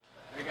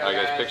All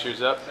right, guys,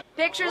 pictures up.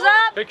 Pictures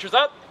up. Pictures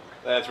up.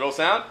 Let's roll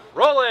sound.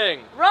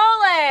 Rolling.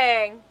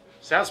 Rolling.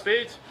 Sound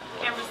speeds.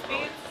 Camera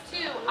speeds. 2.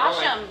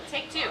 Asham.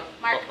 Take 2.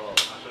 Mark.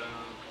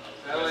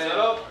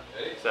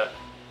 Ready? Set.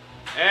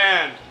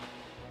 And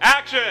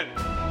action.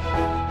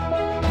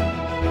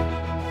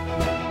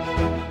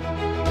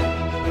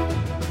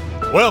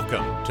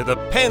 Welcome to the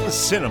Penn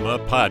Cinema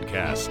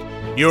Podcast,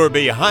 your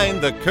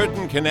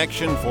behind-the-curtain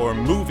connection for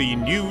movie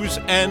news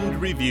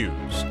and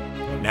reviews.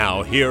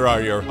 Now here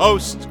are your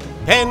hosts,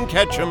 Penn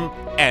Ketchum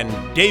and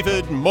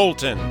David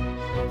Moulton.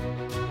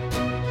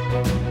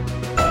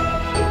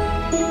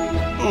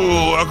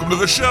 Welcome to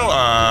the show.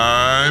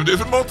 I'm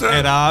David Moulton.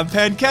 And I'm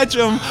Penn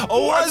Ketchum.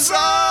 What's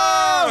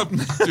up?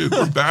 Dude,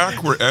 we're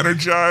back. We're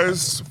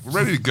energized. We're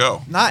ready to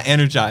go. Not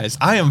energized.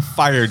 I am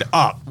fired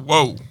up.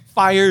 Whoa.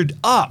 Fired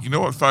up. You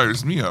know what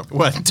fires me up?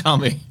 What? Tell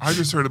me. I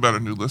just heard about a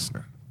new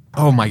listener.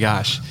 Oh my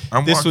gosh.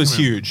 This was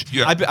walking in. huge.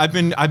 Yeah. I've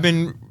been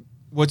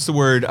what's the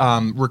word?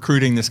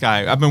 Recruiting this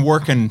guy. I've been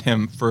working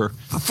him for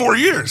 4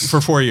 years.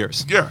 For 4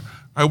 years. Yeah.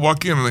 I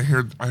walk in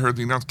and I heard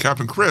the announcement.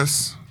 Captain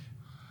Chris,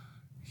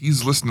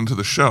 he's listening to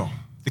the show.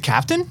 The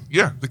captain?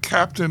 Yeah, the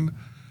captain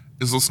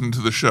is listening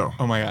to the show.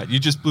 Oh my God. You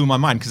just blew my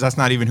mind because that's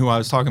not even who I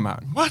was talking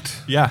about.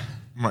 What? Yeah.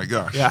 Oh my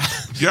gosh. Yeah.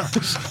 Yeah.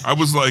 I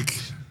was like,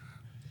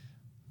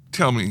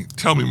 tell me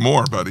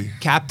more, buddy.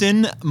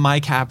 Captain, my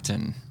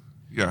captain.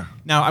 Yeah.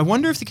 Now, I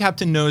wonder if the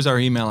captain knows our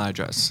email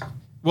address.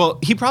 Well,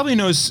 he probably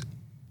knows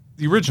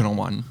the original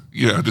one.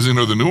 Yeah. Does he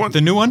know the new one? The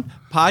new one,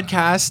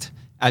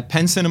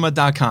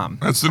 podcast@penncinema.com.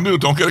 That's the new.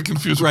 Don't get it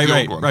confused with the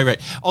old one.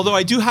 Right. Although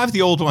I do have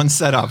the old one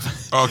set up.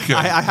 Okay.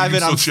 I have You it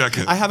can on. still check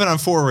it. I have it on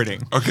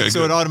forwarding. Okay, So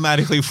good. it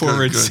automatically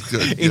forwards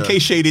Good, in yeah.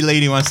 case Shady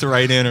Lady wants to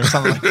write in or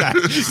something like that.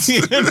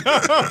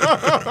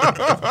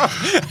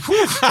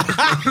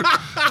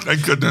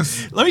 Thank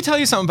goodness. Let me tell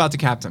you something about the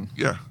captain.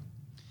 Yeah.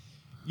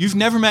 You've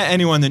never met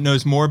anyone that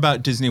knows more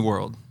about Disney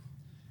World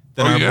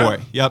than Oh, our yeah?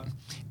 boy. Yep.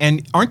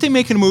 And aren't they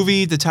making a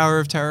movie, The Tower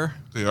of Terror?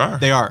 They are.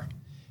 They are.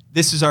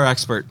 This is our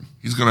expert.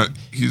 He's gonna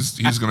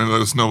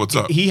let us know what's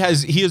up. He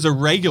is a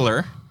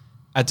regular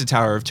at the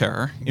Tower of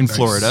Terror in Nice.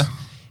 Florida,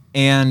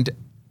 and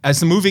as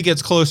the movie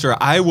gets closer,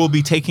 I will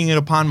be taking it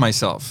upon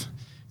myself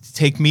to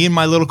take me and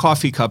my little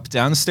coffee cup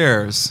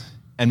downstairs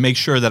and make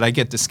sure that I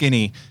get the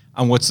skinny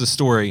on what's the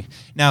story.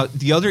 Now,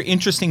 the other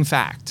interesting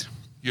fact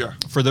Yeah.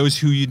 for those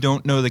who you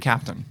don't know the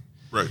captain.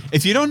 Right.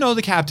 If you don't know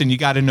the captain, you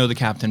got to know the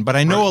captain, but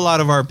I know Right. a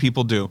lot of our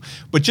people do.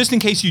 But just in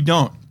case you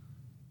don't,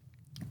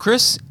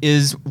 Chris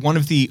is one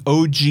of the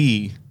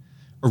OG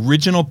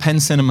original Penn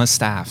Cinema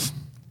staff.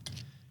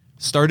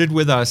 Started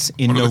with us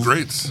in One of the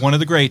greats. One of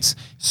the greats.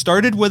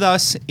 Started with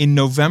us in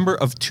November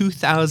of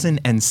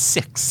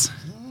 2006.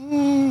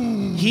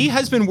 He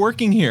has been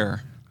working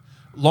here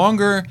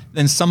longer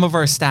than some of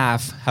our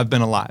staff have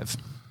been alive.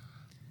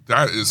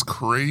 That is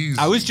crazy.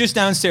 I was just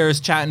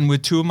downstairs chatting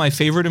with two of my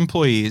favorite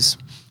employees,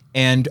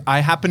 and I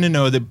happen to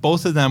know that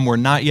both of them were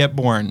not yet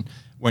born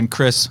when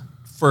Chris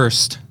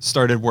first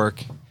started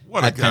work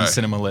What a at Penn guy.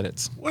 Cinema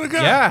Lidditz. What a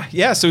guy.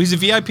 Yeah. So he's a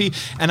VIP,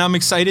 and I'm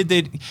excited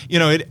that,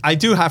 I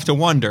do have to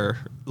wonder,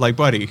 like,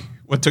 buddy,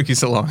 what took you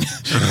so long?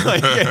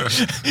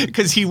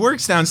 Because he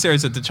works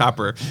downstairs at the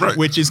Chopper, Right.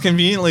 which is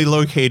conveniently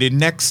located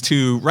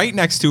right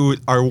next to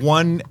our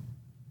one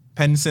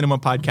Penn Cinema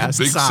podcast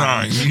Big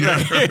sign.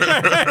 Yeah.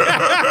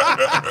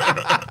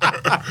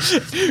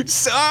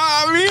 So,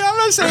 I'm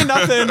not saying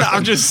nothing.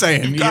 I'm just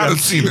saying. gotta have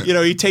seen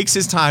it. He takes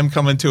his time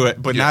coming to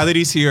it. But Yeah. now that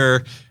he's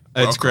here, it's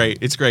Welcome. great.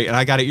 It's great. And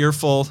I got an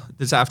earful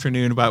this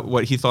afternoon about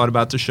what he thought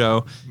about the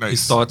show. Nice.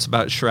 His thoughts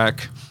about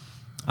Shrek.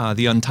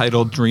 The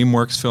untitled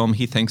DreamWorks film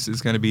he thinks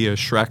is going to be a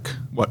Shrek,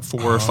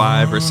 4 or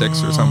 5 or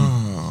 6 or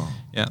something.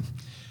 Yeah.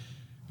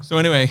 So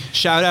anyway,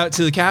 shout out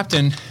to the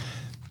captain.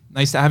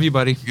 Nice to have you,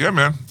 buddy. Yeah,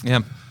 man. Yeah.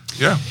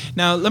 Yeah.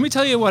 Now, let me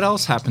tell you what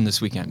else happened this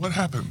weekend. What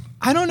happened?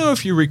 I don't know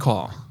if you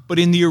recall, but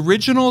in the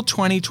original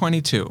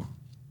 2022,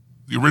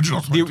 The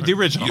original. the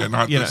original, Yeah,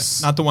 not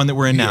this. not the one that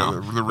we're in Yeah, now,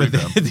 the but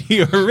revamp.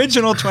 the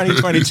original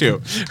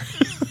 2022,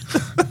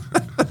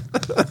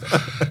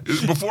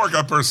 Before it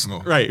got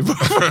personal. right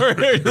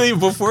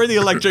before the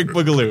Electric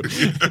Boogaloo,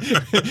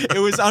 it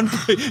was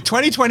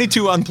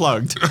 2022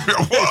 Unplugged.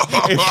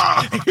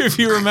 If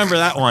you remember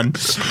that one,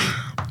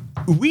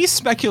 we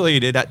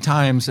speculated at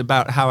times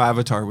about how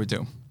Avatar would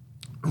do.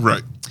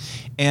 Right.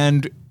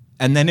 And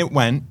then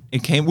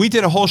it came. We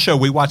did a whole show.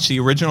 We watched the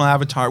original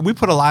Avatar. We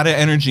put a lot of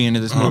energy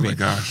into this movie. Oh my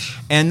gosh.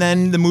 And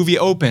then the movie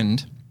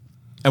opened,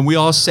 and we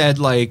all said,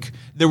 like,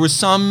 there were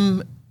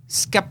some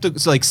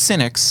skeptics, like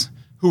cynics,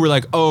 who were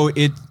like, "Oh,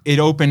 it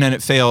opened and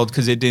it failed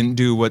because it didn't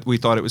do what we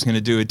thought it was going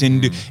to do. It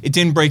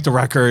didn't break the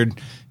record.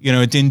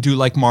 It didn't do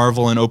like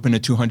Marvel and open to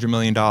 $200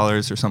 million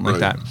or something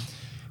like Right. that."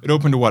 It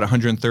opened to what,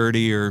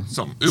 130 or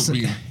Still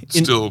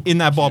in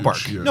that huge,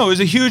 ballpark. yeah. No, it was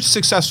a huge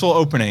successful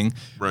opening,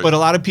 Right. but a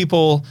lot of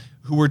people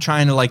who were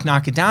trying to like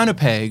knock it down a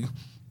peg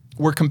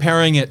were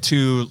comparing it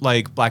to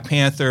like Black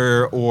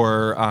Panther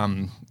or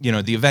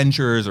the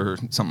Avengers or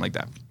something like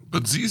that.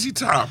 But ZZ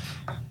Top,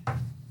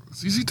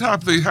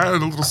 they had a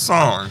little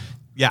song.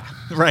 Yeah,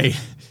 right.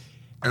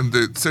 and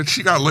it said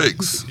she got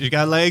legs. She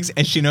got legs,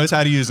 and she knows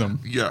how to use them.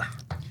 Yeah,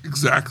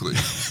 exactly.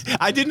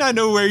 I did not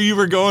know where you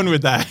were going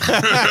with that.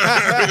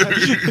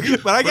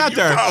 But I got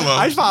there.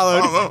 I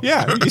followed.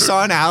 Yeah. You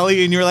saw an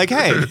alley and you were like,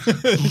 hey.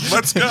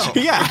 Let's go.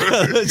 Yeah.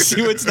 Let's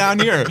see what's down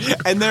here.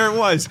 And there it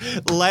was.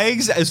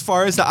 Legs as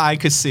far as the eye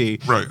could see.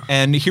 Right.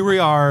 And here we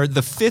are,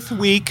 the 5th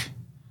week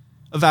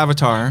of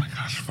Avatar.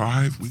 Gosh,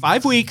 5 weeks.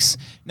 5 weeks.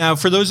 Now,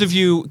 for those of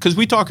you, because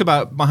we talk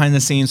about behind the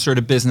scenes sort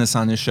of business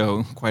on this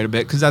show quite a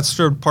bit, because that's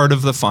sort of part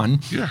of the fun,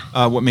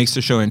 what makes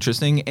the show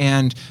interesting.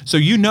 And so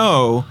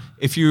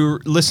if you're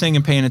listening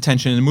and paying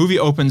attention, the movie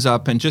opens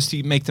up, and just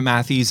to make the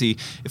math easy,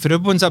 if it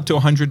opens up to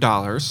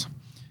 $100,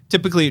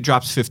 typically it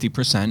drops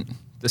 50%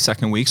 the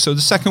second week. So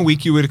the second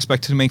week you would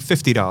expect it to make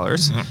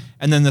 $50,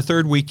 and then the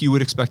third week you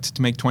would expect it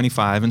to make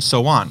 $25, and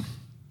so on.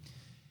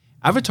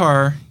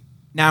 Avatar,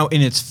 now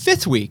in its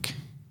 5th week,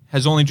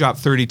 has only dropped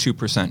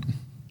 32%.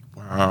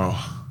 Wow.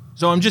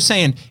 So I'm just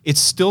saying, it's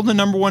still the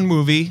 #1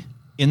 movie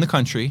in the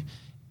country,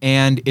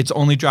 and it's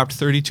only dropped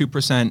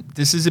 32%.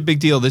 This is a big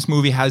deal. This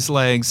movie has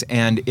legs,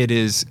 and it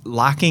is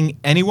locking.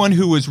 Anyone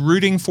who was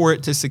rooting for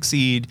it to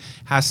succeed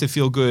has to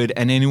feel good,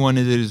 and anyone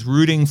that is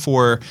rooting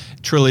for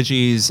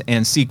trilogies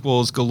and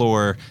sequels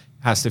galore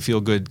has to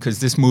feel good, because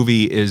this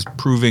movie is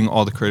proving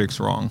all the critics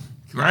wrong.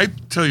 Can I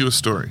tell you a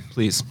story?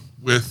 Please.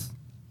 With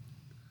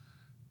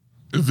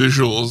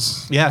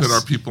visuals that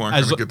our people aren't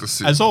going to get to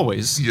see. As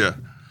always. Yeah.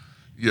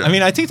 Yeah. I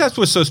mean, I think that's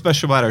what's so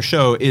special about our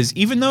show is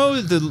even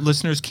though the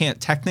listeners can't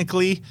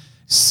technically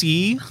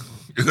see.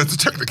 That's a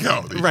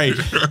technicality. Right.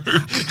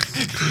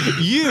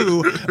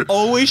 You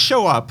always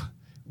show up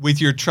with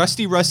your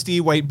trusty,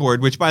 rusty whiteboard,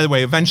 which, by the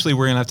way, eventually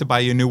we're going to have to buy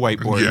you a new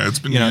whiteboard. Yeah, it's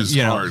been used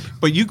hard.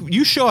 But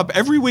you show up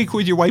every week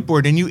with your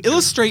whiteboard and you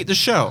illustrate the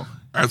show.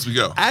 As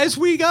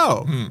we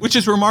go. Which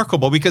is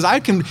remarkable because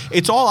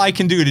it's all I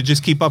can do to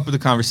just keep up with the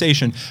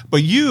conversation.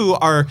 But you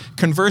are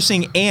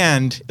conversing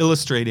and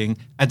illustrating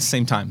at the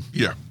same time.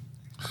 Yeah.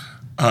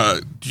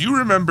 Do you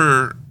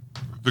remember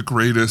the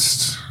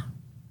greatest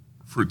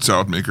fruit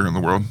salad maker in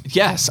the world?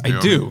 Yes, I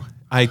do.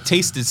 I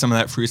tasted some of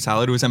that fruit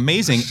salad. It was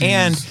amazing.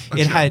 And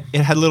it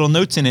had little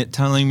notes in it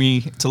telling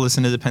me to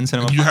listen to the Penn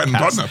Cinema podcast. You hadn't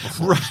done that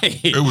before. Right.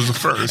 It was the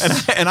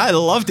first. And I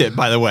loved it,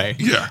 by the way.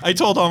 Yeah. I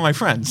told all my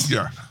friends.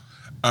 Yeah.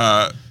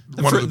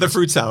 The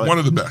fruit salad. One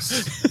of the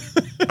best.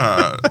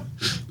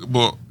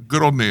 Well,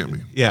 good old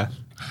Naomi. Yeah.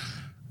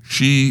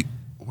 She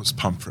was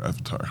pumped for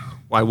Avatar.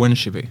 Why wouldn't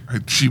she be?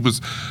 She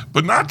was,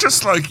 but not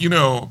just like,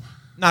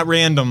 not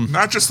random.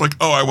 Not just like,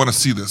 oh, I want to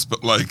see this,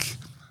 but like,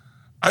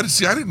 I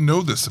didn't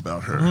know this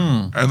about her.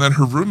 And then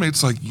her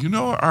roommate's like,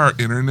 our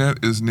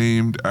internet is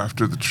named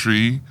after the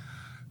tree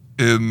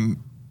in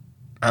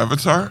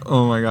Avatar.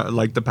 Oh my God!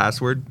 Like the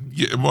password?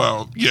 Yeah.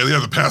 Well,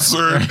 the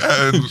password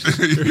and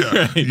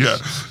yeah.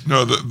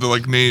 No, the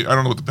like name. I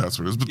don't know what the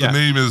password is, but the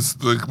name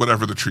is like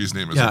whatever the tree's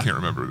name is. I can't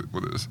remember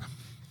what it is.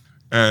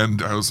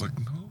 And I was like,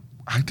 no,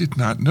 I did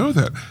not know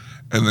that.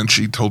 And then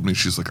she told me,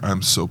 she's like,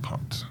 I'm so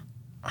pumped.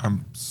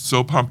 I'm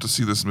so pumped to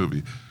see this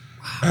movie.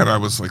 And I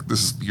was like,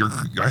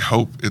 I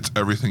hope it's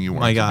everything you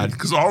want. My God.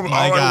 Because all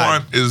I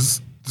want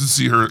is to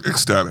see her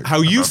ecstatic.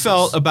 How you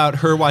felt about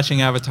her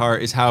watching Avatar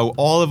is how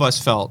all of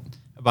us felt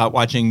about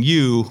watching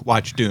you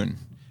watch Dune.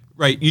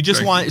 Right? You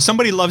just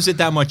somebody loves it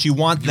that much, you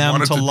want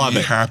them to love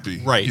it. Happy.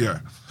 Right. Yeah.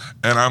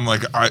 And I'm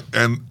like, I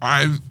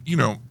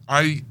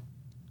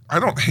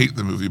don't hate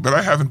the movie, but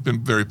I haven't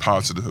been very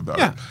positive about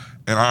it.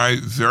 And I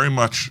very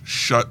much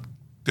shut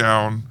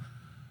down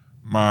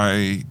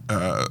my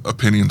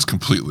opinions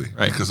completely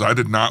because I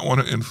did not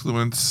want to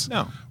influence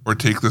or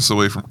take this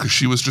away from, because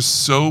she was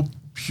just so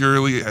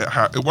purely,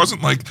 it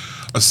wasn't like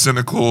a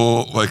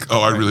cynical, like,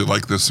 oh, I really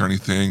like this or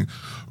anything,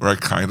 or I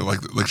kind of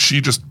like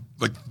she just,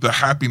 like the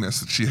happiness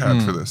that she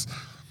had for this.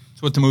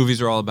 It's what the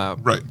movies are all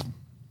about. Right.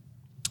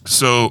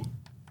 So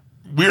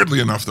weirdly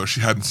enough, though, she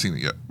hadn't seen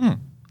it yet.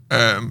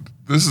 And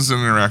this is an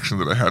interaction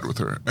that I had with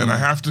her. And I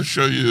have to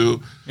show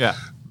you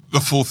the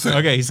full thing.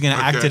 Okay, he's going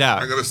to act it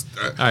out. All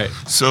right.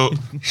 So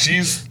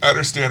she's at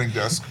her standing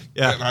desk,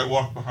 and I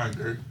walk behind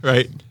her.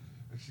 Right.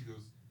 And she goes,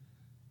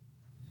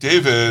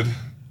 David.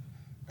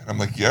 And I'm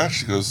like, yeah.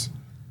 She goes,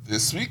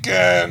 this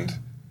weekend.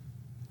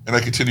 And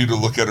I continue to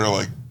look at her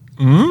like,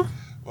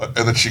 what?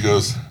 And then she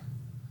goes,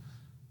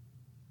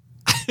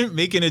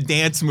 making a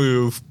dance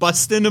move,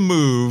 busting a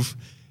move.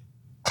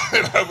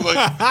 And I'm like,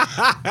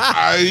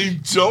 I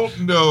don't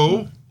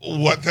know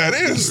what that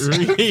is.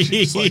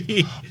 She's like,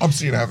 I'm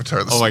seeing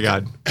Avatar this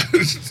weekend. Oh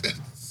my God.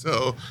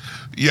 So,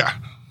 yeah.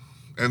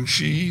 And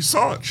she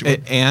saw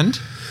it. And?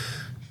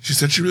 She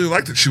said she really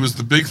liked it.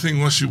 The big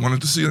thing was she wanted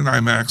to see it in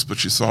IMAX, but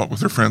she saw it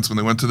with her friends when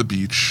they went to the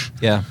beach.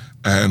 Yeah.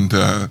 And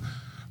I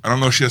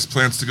don't know if she has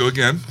plans to go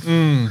again.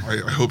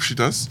 I hope she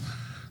does,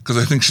 because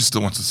I think she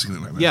still wants to see it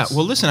in IMAX. Yeah,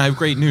 well, listen, I have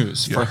great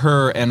news for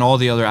her and all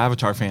the other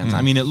Avatar fans.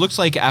 I mean, it looks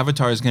like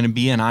Avatar is going to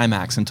be in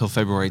IMAX until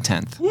February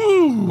 10th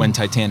when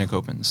Titanic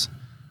opens.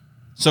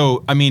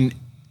 So, I mean,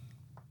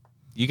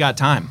 you got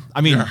time.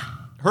 I mean,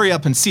 hurry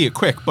up and see it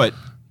quick, but...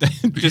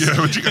 but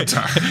you got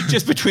time.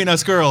 Just between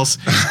us girls,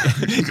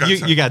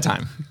 you got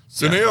time.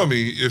 So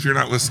Naomi, if you're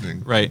not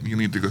listening, Right. you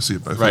need to go see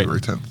it by Right.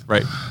 February 10th.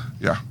 Right.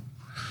 Yeah.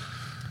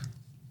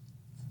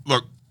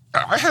 Look,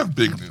 I have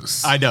big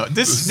news. I know.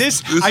 This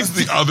is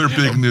the other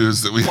big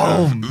news that we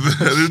have.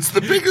 It's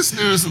the biggest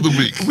news of the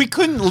week. We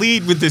couldn't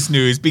lead with this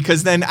news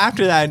because then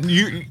after that,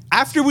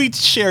 after we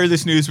share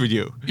this news with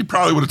you, You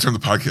probably would have turned the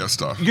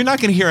podcast off. you're not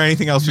going to hear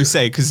anything else we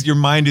say because your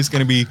mind is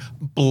going to be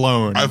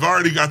blown. I've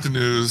already got the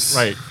news.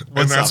 Right. And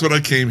What's that's up? what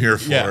I came here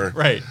for. Yeah,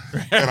 right.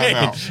 And I'm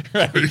out.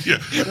 Right.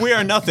 Yeah. We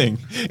are nothing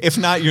if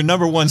not your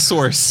number one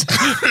source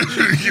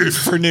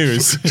for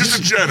news. Just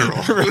in general.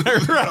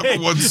 Right.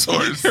 Number one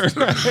source.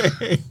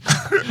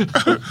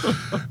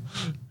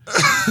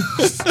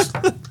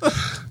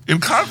 In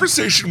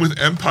conversation with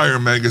Empire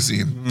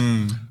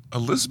magazine,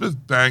 Elizabeth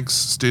Banks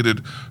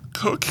stated,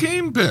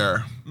 Cocaine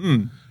Bear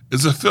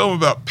is a film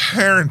about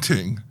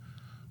parenting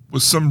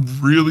with some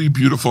really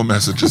beautiful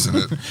messages in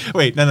it.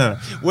 Wait, no.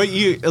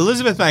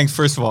 Elizabeth Banks,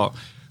 first of all,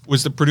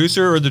 was the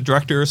producer or the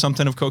director or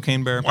something of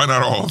Cocaine Bear? Why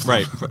not all of them?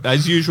 Right.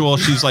 As usual,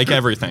 she's like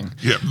everything.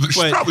 Yeah, she's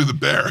But- probably the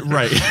bear.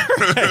 Right.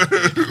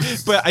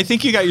 But I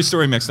think you got your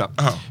story mixed up.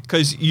 Oh.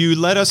 Because you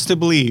led us to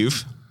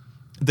believe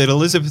that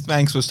Elizabeth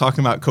Banks was talking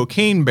about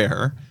Cocaine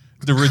Bear,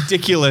 the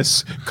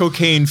ridiculous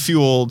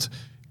cocaine-fueled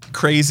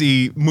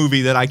crazy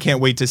movie that I can't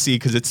wait to see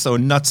because it's so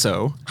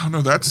nutso. Oh,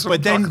 no, that's what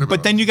I'm talking about.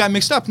 But then you got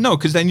mixed up. No,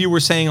 because then you were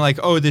saying like,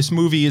 oh, this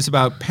movie is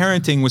about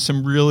parenting with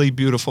some really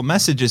beautiful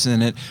messages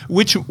in it.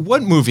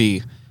 What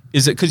movie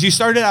is it? Because you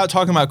started out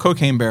talking about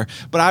Cocaine Bear,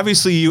 but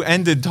obviously you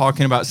ended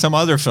talking about some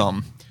other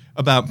film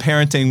about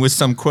parenting with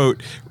some,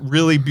 quote,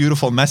 really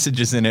beautiful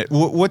messages in it.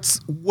 What's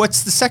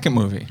the second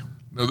movie?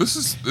 No, this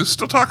is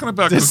still talking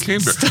about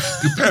Cocaine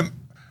Bear.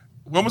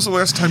 When was the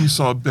last time you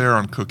saw a bear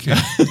on cocaine?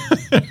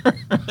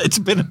 It's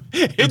been a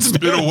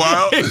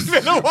while. It's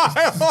been a while.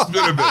 It's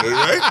been a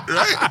minute,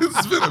 right?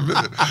 It's been a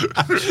minute.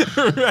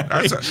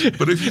 Right.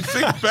 But if you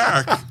think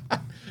back,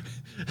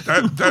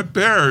 that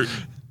bear,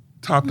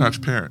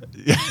 top-notch parent.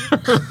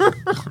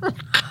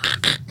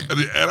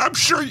 And I'm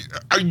sure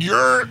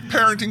your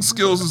parenting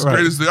skills, as Right.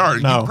 great as they are,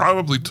 No. you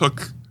probably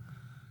took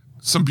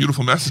some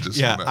beautiful messages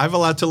Yeah, from I that. have a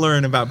lot to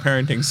learn about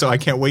parenting, so I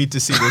can't wait to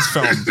see this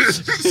film.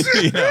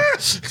 You know?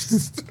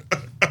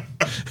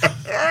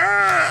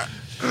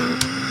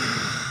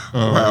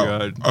 Oh Wow, my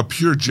God. a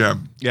pure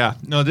gem. Yeah.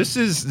 No, this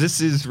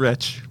is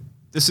rich.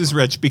 This is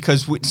rich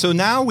because so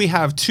now we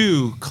have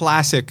two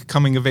classic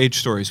coming of age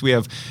stories. We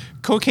have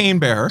Cocaine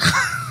Bear,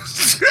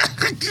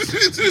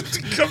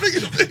 Coming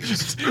of age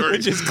story.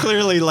 which is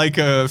clearly like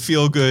a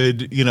feel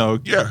good,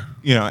 Yeah.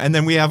 and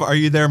then we have Are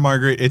You There,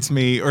 Margaret? It's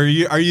me. Or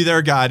Are You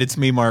There, God? It's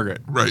me,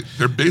 Margaret. Right.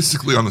 They're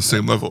basically on the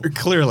same level.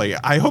 Clearly.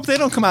 I hope they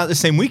don't come out the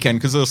same weekend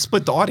because they'll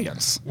split the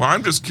audience. Well,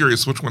 I'm just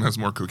curious which one has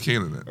more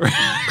cocaine in it.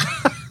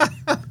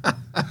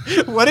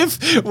 What if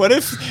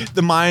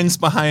the minds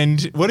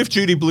behind what if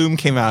Judy Blume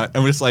came out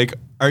and was like,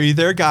 Are You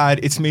There, God?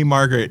 It's me,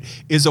 Margaret,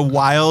 is a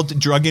wild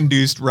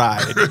drug-induced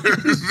ride.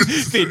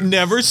 It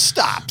never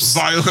stops.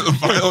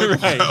 Violent,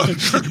 Right.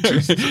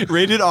 violent.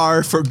 Rated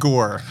R for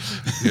gore.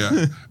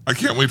 Yeah. I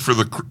can't wait for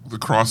the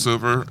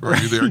crossover. Are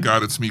you there,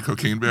 God? It's me,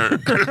 Cocaine Bear.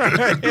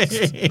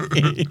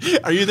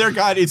 Are you there,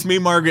 God? It's me,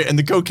 Margaret, and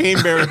the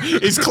cocaine bear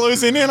is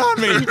closing in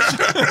on me.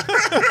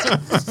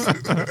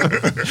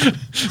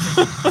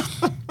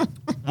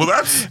 Well,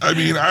 I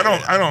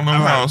don't know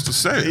how else to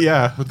say it.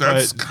 Yeah, But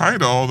that's but-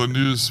 kind of all the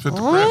news fit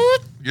the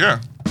print. Yeah.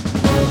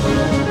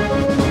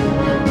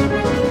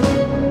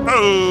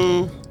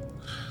 Oh.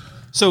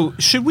 So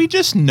should we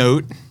just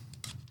note,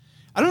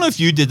 I don't know if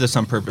you did this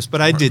on purpose,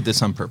 but I did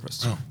this on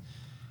purpose. Oh.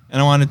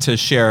 And I wanted to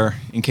share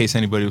in case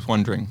anybody was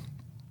wondering.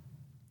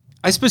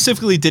 I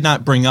specifically did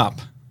not bring up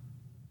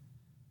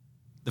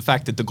the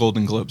fact that the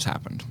Golden Globes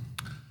happened.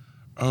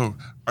 Oh,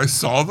 I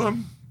saw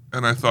them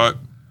and I thought,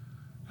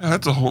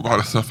 that's a whole lot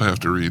of stuff I have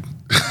to read.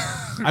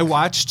 I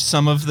watched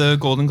some of the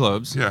Golden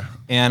Globes. Yeah.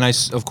 And I,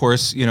 of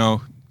course,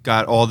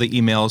 got all the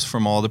emails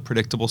from all the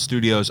predictable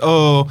studios.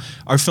 Oh,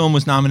 our film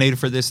was nominated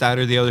for this, that,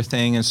 or the other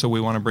thing, and so we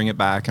want to bring it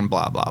back and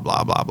blah, blah,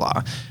 blah, blah,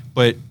 blah.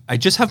 But I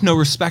just have no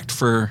respect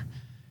for,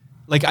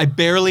 I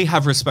barely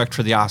have respect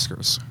for the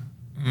Oscars.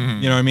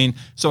 You know what I mean?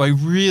 So I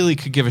really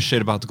could give a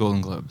shit about the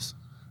Golden Globes.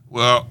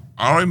 Well,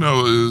 all I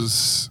know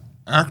is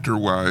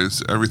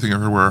actor-wise, Everything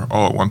Everywhere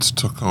All at Once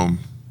took home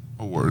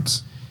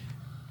awards.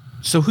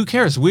 So who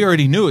cares? We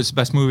already knew it was the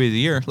best movie of the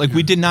year.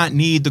 We did not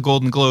need the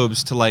Golden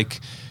Globes to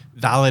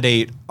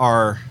validate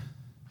our.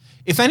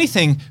 If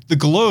anything, the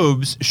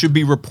Globes should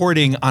be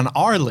reporting on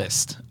our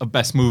list of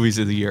best movies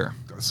of the year.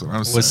 That's what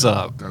I'm saying. What's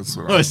up? That's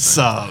what I'm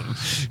saying.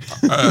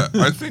 What's up?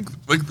 I think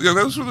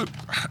those were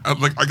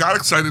I got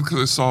excited because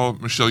I saw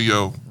Michelle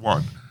Yeoh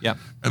won. Yep.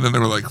 And then they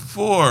were like,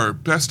 for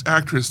best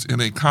actress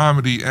in a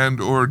comedy and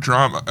or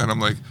drama, and I'm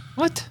like,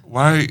 What?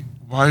 Why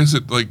is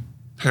it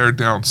pared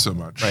down so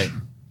much? Right.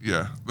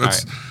 Yeah.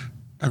 That's All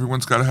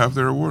everyone's got to have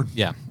their award.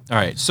 Yeah. All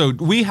right. So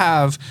we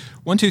have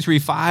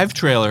 5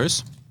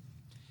 trailers,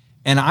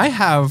 and I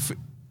have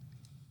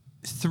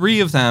 3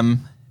 of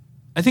them.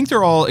 I think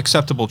they're all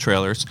acceptable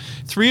trailers.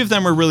 3 of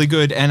them are really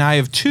good, and I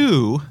have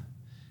 2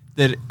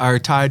 that are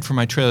tied for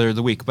my trailer of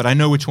the week, but I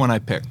know which one I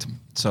picked.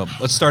 So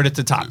let's start at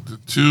the top. The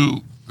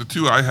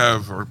two I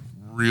have are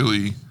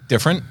really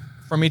Different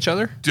from each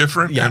other?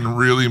 different Yeah. and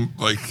really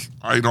like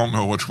I don't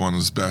know which one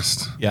is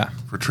best. Yeah.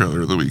 For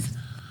trailer of the week.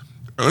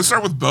 Let's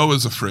start with Beau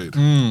is Afraid.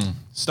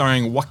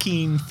 Starring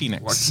Joaquin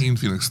Phoenix. Joaquin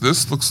Phoenix.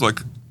 This looks like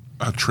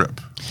a trip.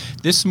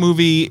 This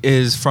movie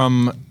is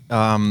from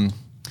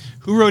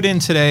who wrote in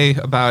today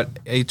about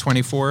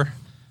A24?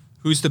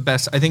 Who's the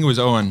best? I think it was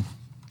Owen.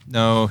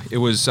 No, it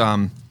was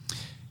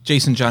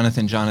Jason,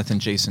 Jonathan,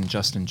 Jason,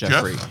 Justin,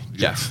 Jeffrey,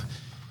 Jeff.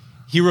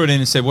 He wrote in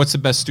and said, "What's the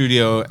best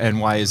studio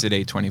and why is it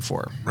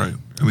A24?" Right,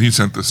 and he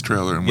sent this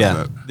trailer and with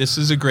that. This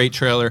is a great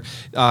trailer.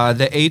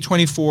 The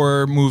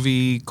A24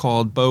 movie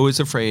called Beau is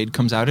Afraid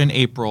comes out in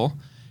April,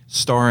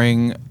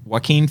 starring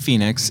Joaquin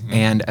Phoenix,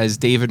 and as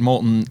David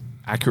Moulton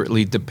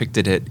accurately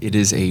depicted it, it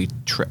is a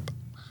trip.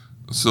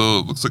 So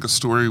it looks like a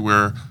story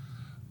where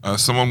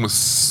someone with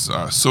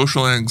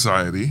social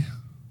anxiety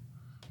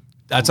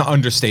That's an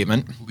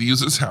understatement.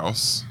 leaves his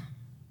house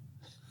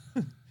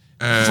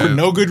For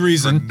no good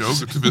reason.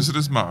 to visit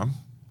his mom,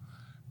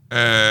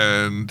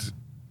 and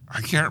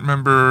I can't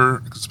remember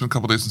because it's been a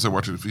couple days since I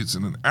watched it. If he's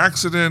in an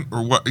accident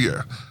or what?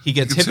 Yeah, He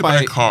gets hit by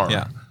a car.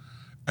 Yeah.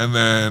 And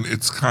then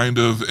it's kind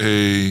of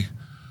a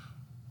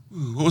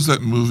what was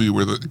that movie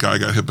where the guy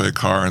got hit by a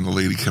car and the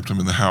lady kept him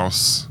in the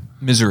house?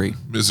 Misery.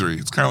 Misery.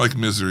 It's kind of like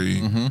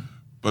Misery,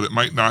 but it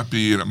might not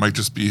be, and it might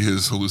just be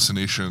his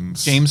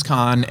hallucinations. James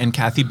Caan and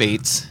Kathy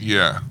Bates.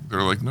 Yeah,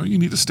 they're like, no, you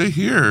need to stay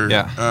here.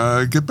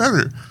 Yeah. Get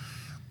better.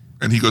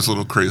 And he goes a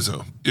little crazy.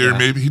 Or Yeah.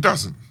 maybe he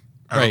doesn't.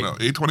 I Right. don't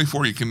know.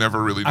 A24, you can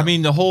never really know. I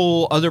mean, the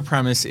whole other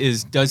premise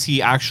is, does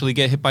he actually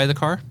get hit by the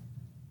car?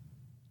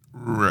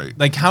 right.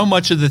 Like, how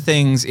much of the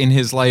things in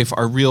his life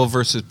are real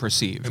versus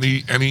perceived? And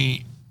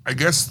he, I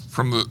guess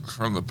from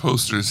the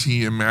posters,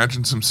 he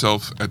imagines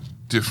himself at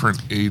different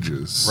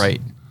ages.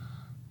 Right.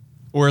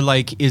 Or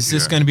like, is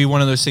this Yeah. going to be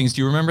one of those things?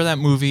 Do you remember that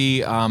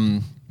movie,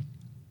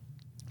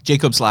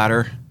 Jacob's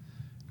Ladder,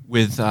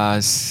 with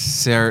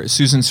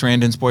Susan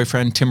Sarandon's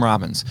boyfriend, Tim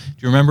Robbins? Do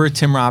you remember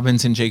Tim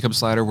Robbins in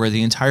Jacob's Ladder, where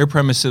the entire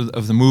premise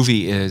of the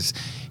movie is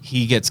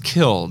he gets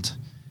killed,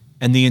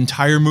 and the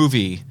entire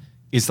movie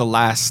is the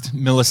last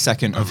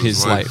millisecond of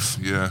his life.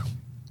 Yeah.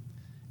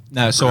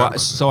 No, forgot about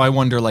so I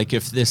wonder, like,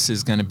 if this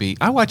is going to be.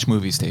 I watch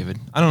movies, David.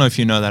 I don't know if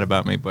you know that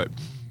about me, but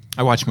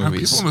I watch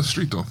movies. People on the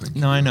street don't think.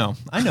 No, I know,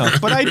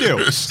 but I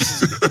do.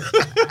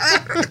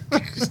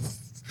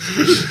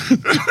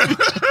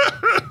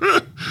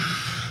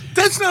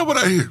 That's not what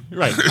I hear.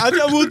 Right.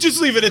 We'll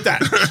just leave it at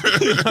that.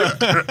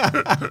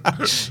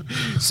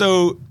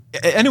 So,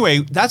 anyway,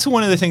 that's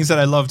one of the things that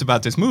I loved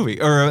about this movie,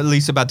 or at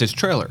least about this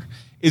trailer,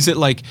 is that,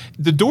 like,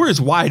 the door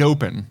is wide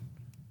open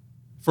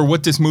for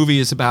what this movie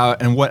is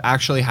about and what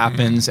actually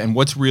happens and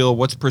what's real,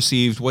 what's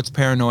perceived, what's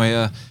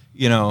paranoia,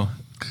 you know.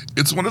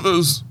 It's one of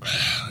those.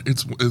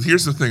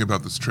 Here's the thing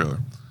about this trailer.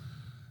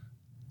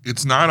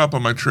 It's not up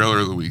on my trailer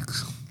of the week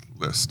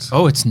list.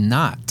 Oh, it's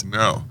not.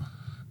 No.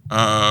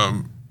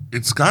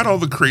 It's got all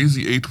the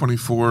crazy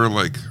A24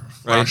 like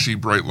flashy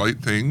bright light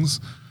things,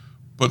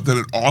 but then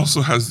it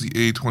also has the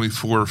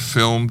A24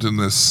 filmed in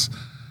this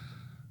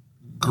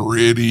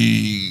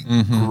gritty,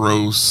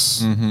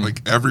 gross,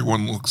 like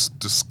everyone looks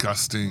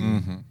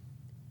disgusting,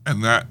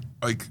 and that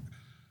like,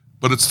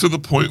 but it's to the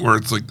point where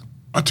it's like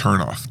a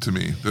turnoff to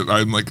me that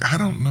I'm like, I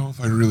don't know if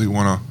I really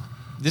want to.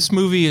 This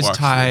movie is Watch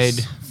tied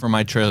this. for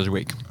my trailer of the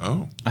week.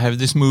 Oh. I have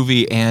this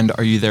movie and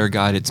Are You There,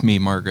 God? It's Me,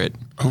 Margaret,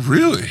 Oh,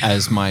 really?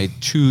 as my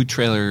two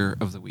trailer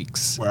of the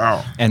weeks.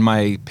 Wow. And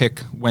my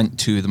pick went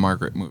to the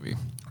Margaret movie.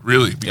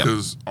 Really?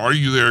 Because Are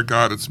You There,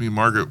 God? It's Me,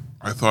 Margaret,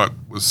 I thought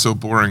was so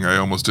boring I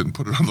almost didn't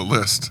put it on the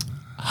list.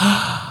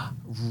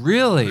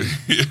 Really?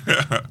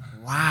 Yeah.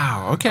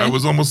 Wow. Okay. I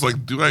was almost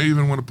like, do I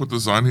even want to put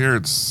this on here?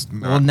 It's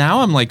not. Well, now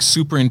I'm like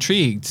super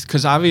intrigued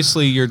because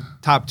obviously your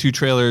top two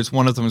trailers,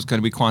 one of them is going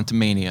to be Quantum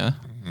Mania.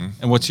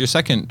 And what's your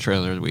second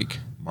trailer of the week?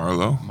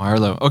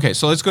 Marlowe. Okay,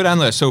 so let's go down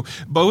the list. So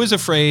Beau is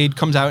Afraid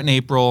comes out in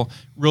April.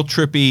 Real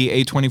trippy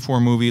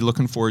A24 movie.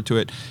 Looking forward to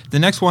it. The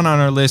next one on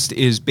our list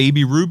is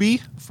Baby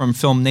Ruby from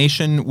Film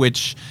Nation,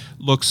 which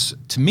looks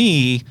to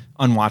me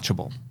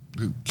unwatchable.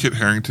 Kit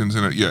Harington's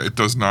in it. Yeah, it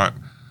does not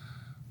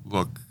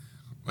look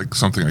like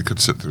something I could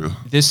sit through.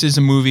 This is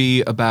a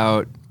movie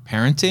about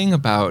parenting,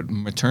 about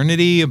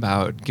maternity,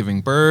 about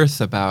giving birth,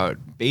 about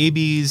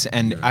babies,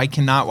 and I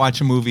cannot watch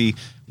a movie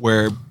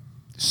where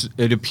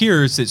it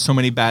appears that so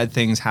many bad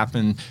things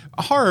happen.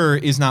 Horror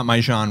is not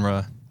my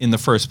genre in the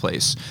first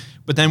place.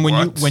 But then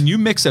when you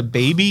mix a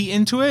baby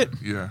into it,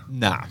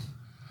 nah,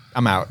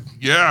 I'm out.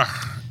 Yeah.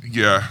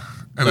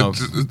 And No.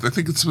 I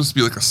think it's supposed to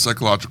be like a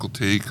psychological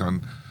take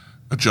on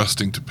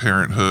adjusting to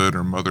parenthood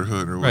or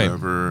motherhood or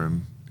whatever,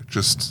 and it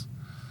just...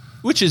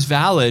 Which is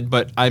valid,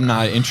 but I'm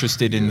not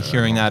interested in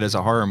hearing that as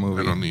a horror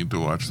movie. I don't need to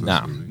watch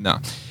this movie. No.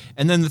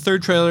 And then the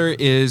third trailer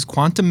is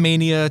Quantum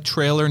Mania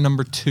trailer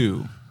number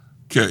 2.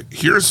 Okay,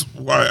 here's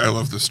why I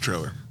love this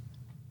trailer.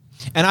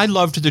 And I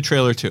loved the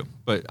trailer too,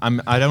 but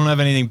I don't have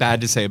anything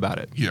bad to say about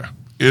it. Yeah,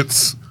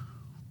 it's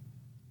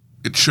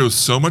it shows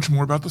so much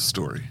more about the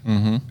story.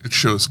 It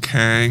shows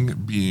Kang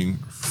being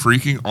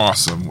freaking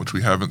awesome, which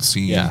we haven't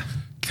seen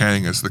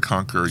Kang as the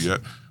Conqueror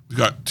yet. We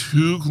got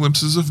 2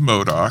 glimpses of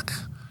MODOK,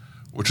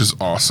 which is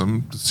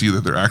awesome to see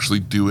that they're actually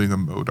doing a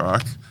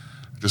MODOK.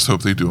 I just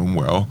hope they do them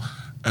well.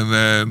 And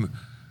then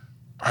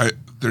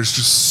there's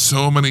just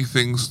so many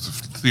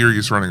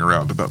theories running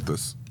around about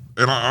this.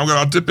 And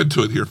I'll dip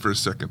into it here for a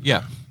second.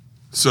 Yeah.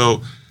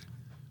 So,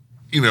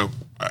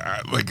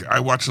 I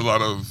watch a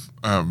lot of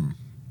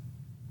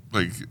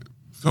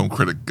film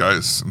critic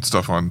guys and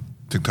stuff on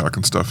TikTok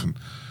and stuff,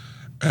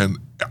 and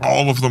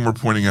all of them were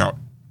pointing out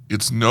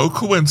it's no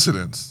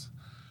coincidence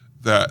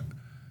that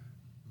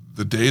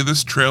the day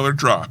this trailer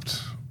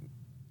dropped,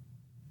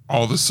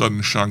 all of a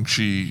sudden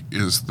Shang-Chi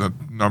is the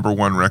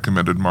 #1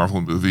 recommended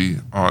Marvel movie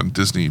on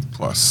Disney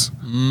Plus.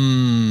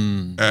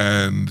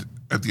 And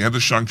at the end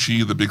of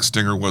Shang-Chi, the big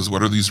stinger was,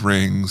 what are these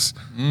rings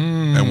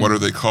and what are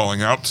they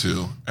calling out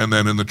to? And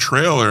then in the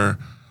trailer,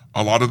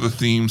 a lot of the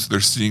themes they're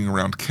seeing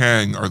around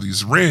Kang are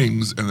these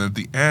rings, and at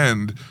the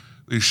end,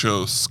 they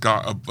show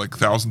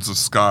thousands of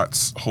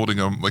Scots holding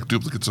them, like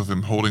duplicates of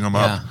him holding them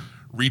up,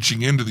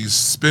 reaching into these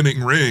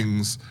spinning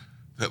rings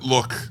that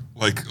look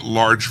like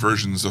large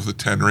versions of the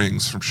 10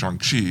 rings from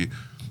Shang-Chi.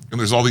 And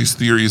there's all these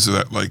theories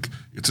that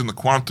it's in the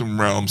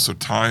quantum realm, so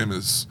time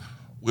is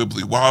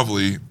wibbly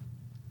wobbly,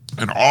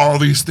 and all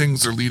these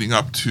things are leading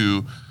up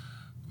to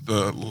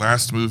the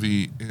last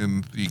movie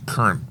in the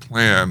current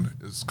plan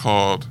is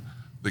called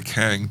the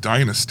Kang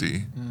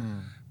Dynasty,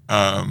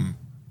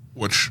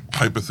 which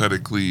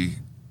hypothetically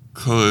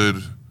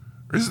could,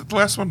 or is it the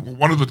last one?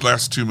 One of the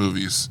last 2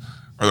 movies,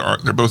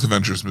 they're both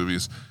Avengers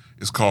movies,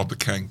 is called the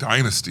Kang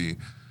Dynasty,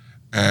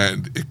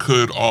 and it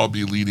could all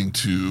be leading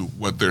to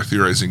what they're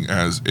theorizing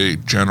as a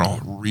general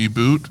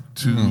reboot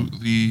to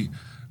the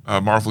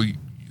Marvel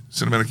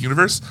Cinematic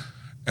Universe,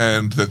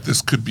 and that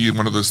this could be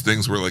one of those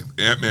things where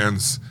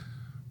Ant-Man's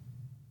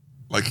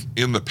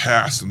in the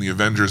past, and the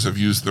Avengers have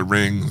used the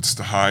rings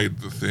to hide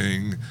the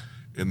thing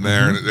in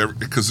there,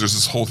 because there's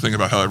this whole thing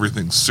about how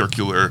everything's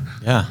circular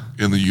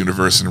in the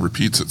universe and it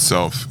repeats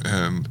itself,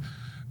 and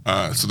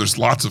so there's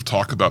lots of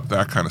talk about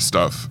that kind of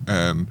stuff,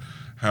 and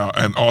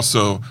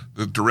also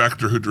the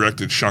director who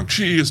directed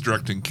Shang-Chi is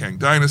directing Kang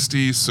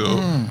Dynasty,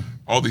 so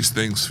all these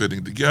things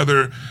fitting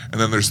together,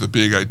 and then there's the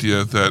big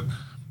idea that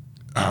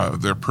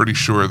they're pretty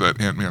sure that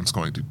Ant-Man's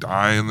going to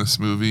die in this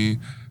movie,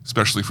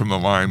 especially from the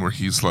line where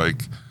he's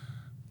like,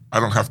 I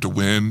don't have to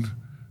win,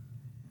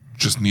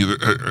 just neither.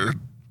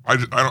 I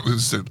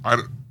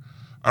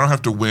don't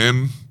have to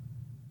win,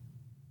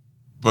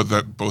 but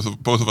that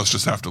both of us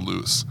just have to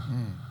lose,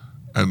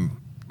 and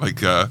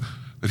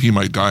that he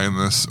might die in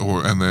this,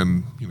 and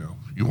then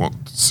you won't,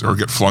 or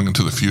get flung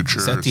into the future.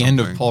 Is that the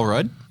end of Paul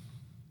Rudd?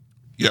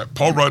 Yeah,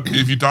 Paul Rudd.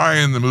 If you die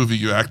in the movie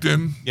you act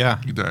in, you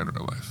die in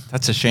real life.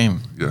 That's a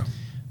shame. Yeah.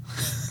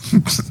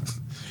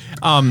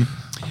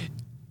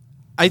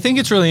 I think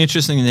it's really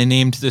interesting they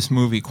named this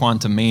movie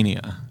Quantum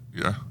Mania.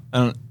 Yeah. I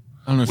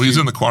don't know if he's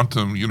in the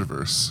quantum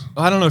universe.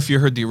 I don't know if you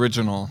heard the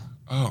original.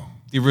 Oh.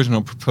 The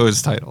original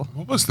proposed title.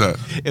 What was that?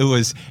 It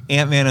was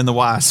Ant-Man and the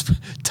Wasp.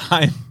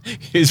 Time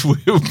is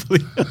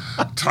wibbly.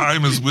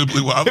 Time is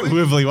wibbly wobbly.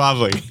 Wibbly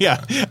wobbly.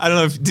 Yeah. I don't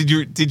know if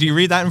did you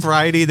read that in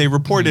Variety? They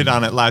reported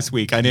on it last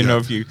week. I didn't know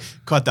if you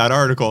caught that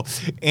article.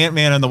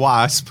 Ant-Man and the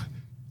Wasp.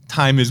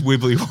 Time is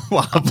wibbly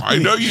wobbly. I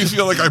know you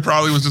feel like I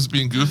probably was just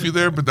being goofy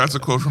there, but that's a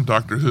quote from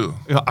Doctor Who.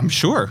 I'm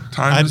sure.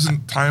 Time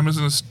isn't.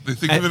 They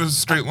think of it as a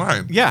straight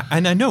line. Yeah,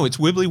 and I know it's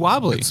wibbly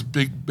wobbly. It's a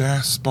big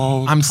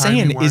basketball. I'm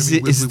saying,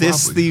 is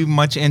this the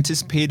much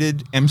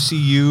anticipated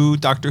MCU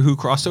Doctor Who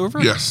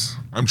crossover? Yes,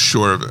 I'm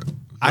sure of it.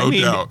 No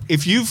doubt.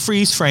 If you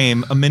freeze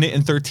frame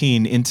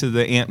 1:13 into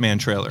the Ant-Man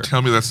trailer,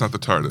 tell me that's not the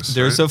TARDIS.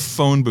 There's a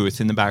phone booth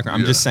in the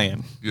background. I'm just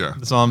saying. Yeah,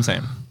 that's all I'm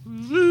saying.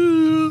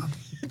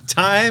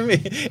 Time,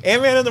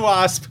 Ant-Man and the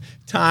Wasp,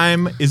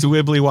 time is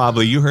wibbly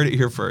wobbly. You heard it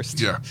here first.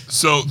 Yeah.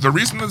 So the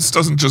reason this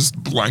doesn't just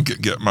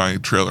blanket get my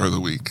trailer of the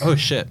week. Oh,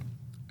 shit.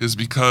 Is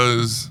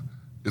because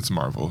it's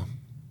Marvel.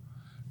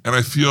 And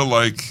I feel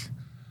like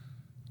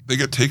they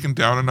get taken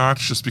down a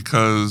notch just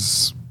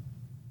because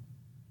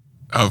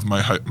of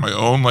my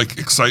own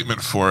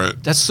excitement for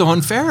it. That's so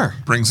unfair.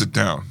 Brings it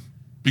down.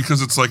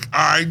 Because it's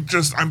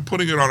I'm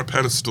putting it on a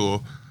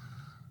pedestal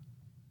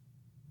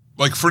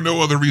for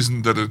no other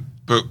reason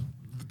but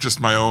just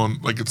my own,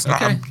 it's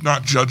not, I'm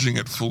not judging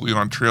it fully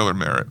on trailer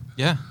merit.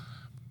 Yeah.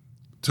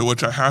 To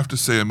which I have to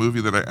say, a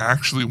movie that I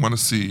actually want to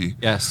see,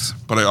 yes,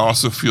 but I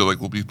also feel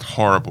like will be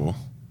horrible,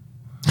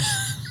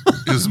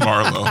 is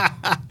Marlowe.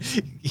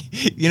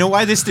 You know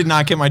why this did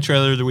not get my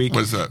trailer of the week?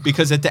 What is that?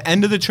 Because at the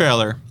end of the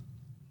trailer,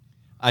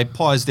 I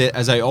paused it,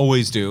 as I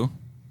always do,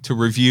 to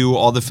review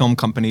all the film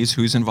companies,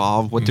 who's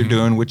involved, what they're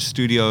doing, which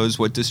studios,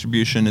 what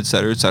distribution, et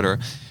cetera, et cetera.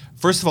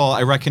 First of all,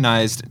 I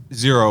recognized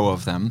 0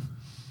 of them.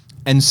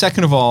 And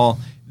second of all,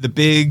 the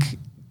big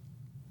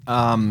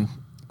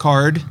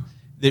card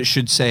that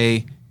should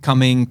say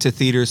coming to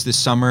theaters this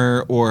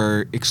summer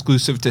or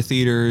exclusive to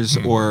theaters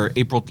or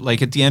April,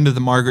 like at the end of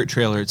the Margaret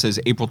trailer, it says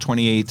April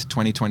 28th,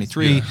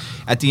 2023. Yeah.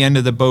 At the end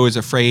of the Beau is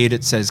Afraid,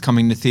 it says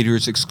coming to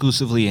theaters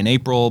exclusively in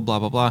April, blah,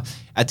 blah, blah.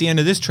 At the end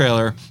of this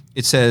trailer,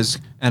 it says,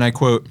 and I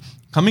quote,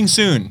 coming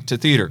soon to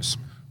theaters.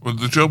 Well,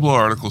 the Joe Blow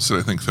article said,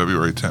 I think,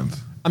 February 10th.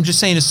 I'm just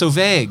saying it's so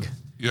vague.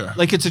 Yeah.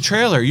 Like it's a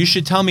trailer. You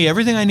should tell me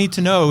everything I need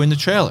to know in the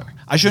trailer.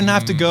 I shouldn't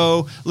have to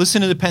go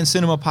listen to the Penn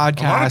Cinema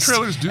podcast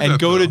trailers do and that,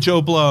 go though. to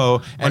Joe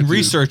Blow and dude.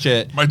 research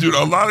it. My dude,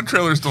 a lot of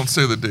trailers don't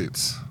say the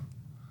dates.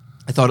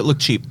 I thought it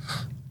looked cheap.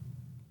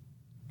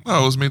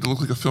 Well, it was made to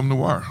look like a film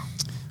noir.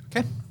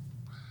 Okay.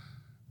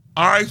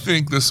 I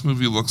think this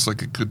movie looks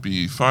like it could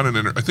be fun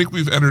and I think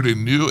we've entered a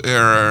new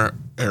era.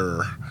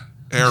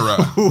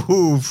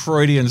 Ooh,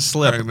 Freudian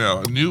slip. I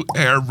know, a new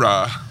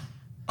era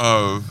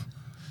of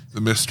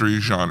the mystery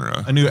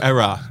genre. A new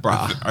era,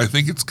 brah. I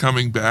think it's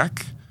coming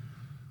back,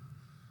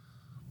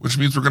 which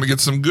means we're going to get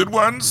some good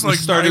ones. We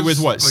started with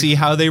what? See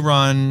How They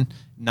Run,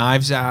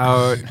 Knives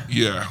Out.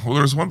 Yeah. Well,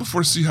 there was one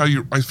before See How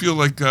You... I feel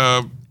like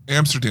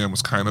Amsterdam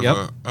was kind of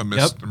a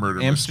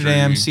murder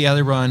Amsterdam, mystery. See How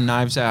They Run,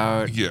 Knives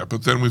Out. Yeah,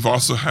 but then we've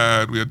also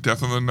had... We had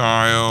Death on the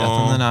Nile. Death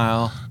on the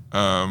Nile.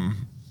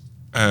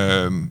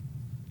 And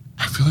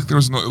I feel like there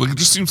was no... Like, it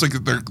just seems like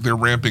they're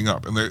ramping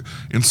up. And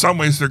in some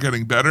ways, they're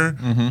getting better.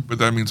 But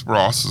that means we're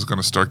also going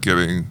to start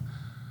getting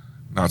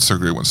not so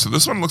great ones. So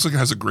this one looks like it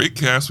has a great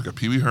cast. We got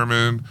Pee Wee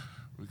Herman.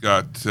 We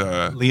got...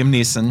 Liam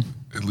Neeson.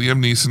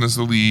 Liam Neeson is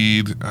the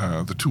lead.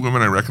 The two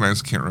women I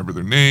recognize, can't remember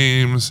their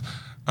names.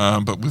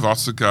 But we've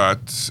also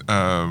got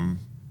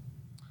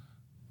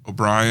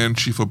O'Brien,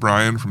 Chief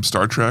O'Brien from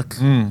Star Trek.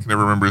 Can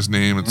never remember his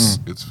name.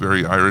 It's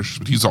very Irish,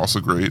 but he's also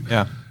great.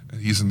 Yeah. And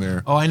he's in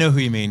there. Oh, I know who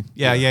you mean.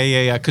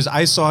 Yeah. Because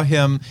I saw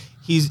him.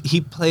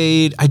 He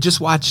played. I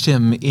just watched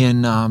him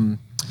in.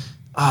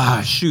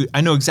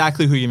 I know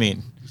exactly who you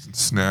mean. He's in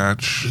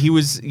Snatch. He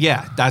was.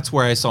 Yeah, that's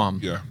where I saw him.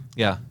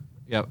 Yeah.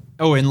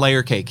 Oh, in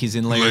Layer Cake. He's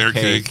in Layer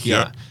Cake.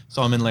 Yeah.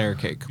 Saw him in Layer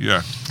Cake.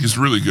 Yeah, he's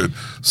really good.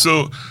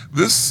 So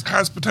this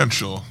has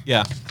potential.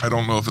 Yeah. I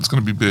don't know if it's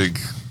going to be big.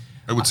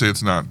 I would say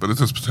it's not, but it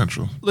has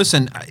potential.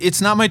 Listen,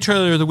 it's not my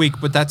trailer of the week,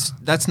 but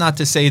that's not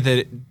to say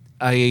that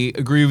I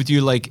agree with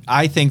you. Like,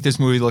 I think this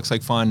movie looks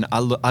like fun.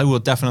 I will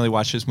definitely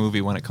watch this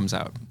movie when it comes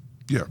out.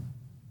 Yeah.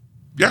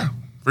 Yeah,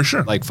 for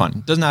sure. Like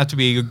fun. Doesn't have to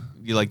be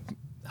like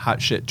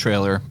hot shit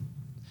trailer.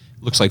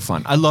 Looks like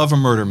fun. I love a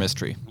murder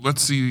mystery.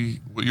 Let's see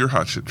what your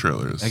hot shit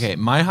trailer is. Okay,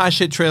 my hot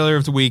shit trailer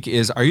of the week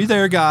is Are You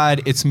There,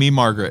 God? It's Me,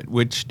 Margaret,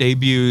 which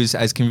debuts,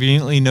 as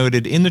conveniently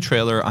noted in the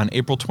trailer, on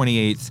April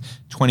 28th,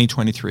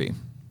 2023.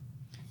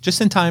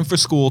 Just in time for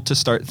school to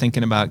start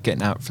thinking about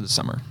getting out for the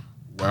summer.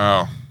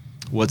 Wow.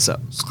 What's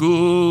up?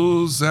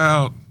 School's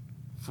out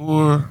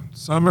for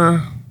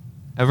summer.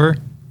 Ever?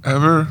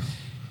 Ever?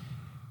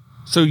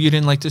 So you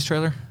didn't like this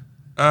trailer?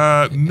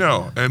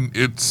 No, and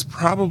it's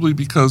probably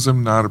because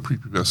I'm not a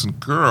prepubescent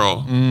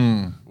girl,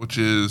 which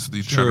is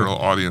the general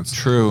audience.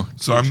 True.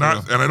 So I'm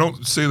not, and I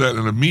don't say that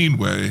in a mean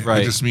way.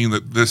 Right. I just mean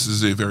that this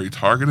is a very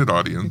targeted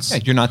audience. Yeah,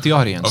 you're not the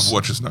audience. Of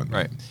What Is Not.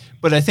 Right.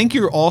 But I think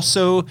you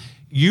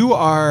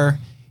are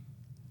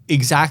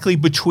exactly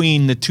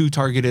between the two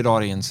targeted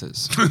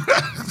audiences.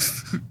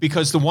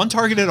 Because the one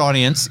targeted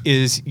audience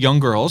is young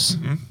girls,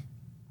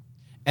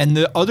 and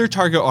the other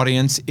target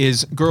audience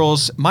is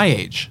girls my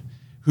age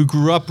who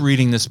grew up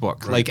reading this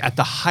book, like at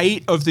the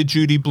height of the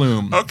Judy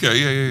Blume. Okay,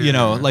 yeah. You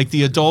know, like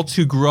the adults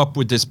who grew up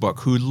with this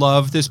book, who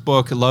loved this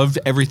book, loved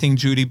everything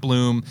Judy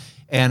Blume.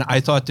 And I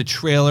thought the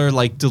trailer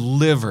like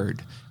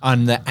delivered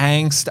on the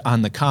angst,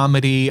 on the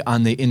comedy,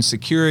 on the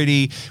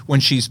insecurity, when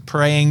she's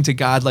praying to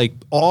God, like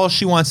all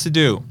she wants to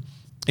do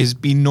is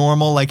be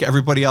normal like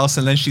everybody else,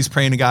 and then she's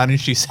praying to God and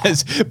she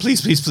says,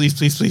 please, please, please,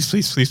 please, please,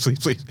 please, please, please,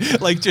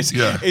 please. Like just,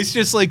 it's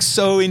just like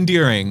so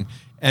endearing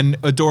and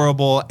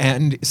adorable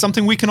and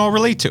something we can all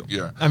relate to.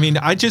 Yeah. I mean,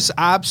 I just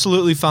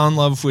absolutely fell in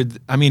love with,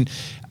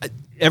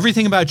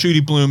 everything about Judy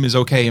Blume is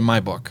okay in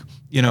my book,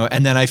 you know,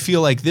 and then I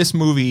feel like this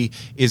movie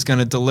is going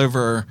to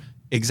deliver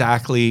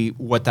exactly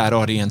what that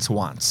audience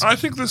wants. I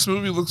think this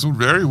movie looks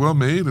very well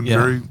made and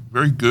very,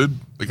 very good.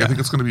 Like, I think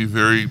it's going to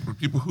be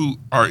people who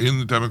are in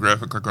the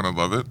demographic are going to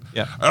love it.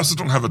 Yeah. I also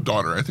don't have a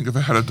daughter. I think if I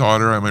had a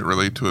daughter, I might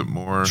relate to it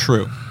more.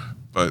 True.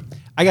 But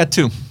I got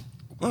two.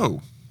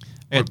 Whoa.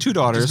 I had two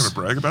daughters. Just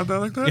going to brag about that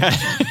like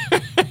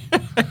that?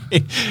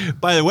 Yeah.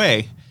 By the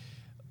way,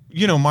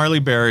 you know, Marley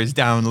Bear is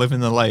down living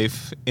the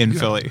life in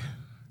Philly.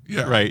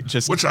 Yeah. Right.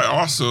 Which I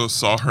also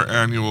saw her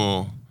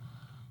annual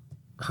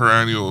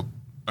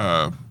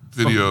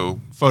video.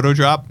 Photo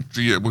drop?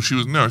 Yeah. Well, she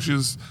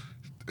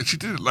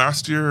did it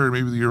last year or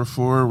maybe the year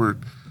before where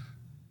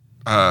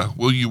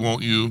Will You,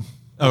 Won't You?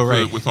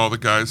 With all the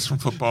guys from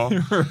football.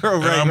 Right.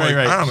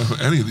 I don't know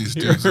who any of these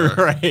dudes are.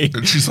 Right.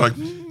 And she's like,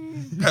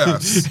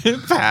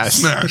 pass.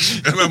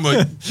 Smash. And I'm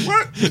like,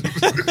 what?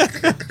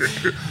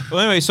 Well,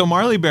 anyway, so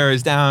Marley Bear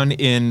is down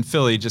in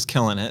Philly just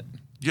killing it.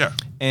 Yeah.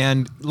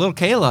 And little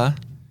Kayla,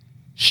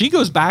 she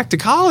goes back to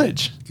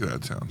college. Get out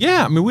of town.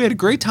 Yeah, I mean, we had a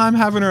great time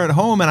having her at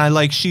home, and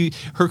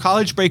her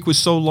college break was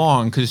so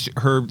long because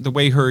the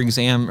way her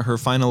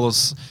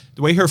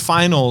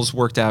finals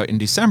worked out in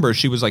December,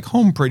 she was like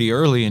home pretty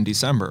early in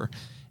December.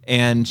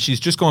 And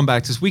she's just going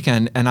back this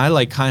weekend, and I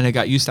like kind of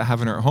got used to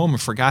having her at home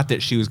and forgot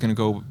that she was going to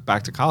go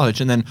back to college.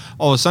 And then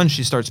all of a sudden,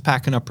 she starts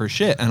packing up her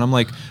shit, and I'm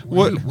like,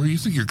 "What? Where do you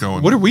think you're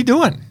going? What are we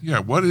doing? Yeah,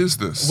 what is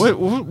this? What?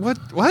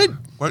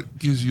 What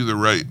gives you the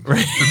right to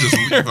just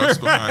leave us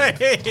behind?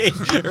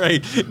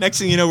 Right. Next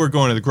thing you know, we're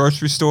going to the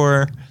grocery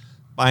store,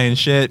 buying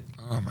shit.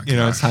 Oh my You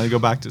know, it's time to go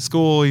back to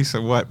school. He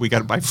said, "What? We got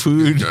to buy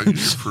food." You gotta get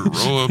fruit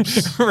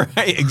roll-ups.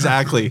 Right.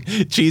 Exactly.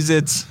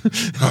 Cheez-Its. You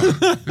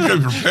gotta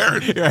be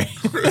prepared. Right.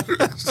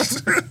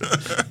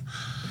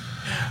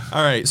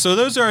 All right. So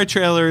those are our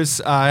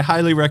trailers. I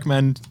highly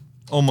recommend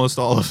almost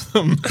all of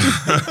them.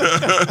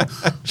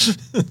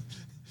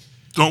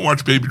 Don't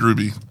watch Baby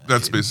Ruby.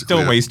 That's basically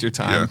Don't it. waste your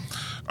time. Yeah.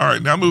 All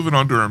right, now moving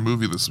on to our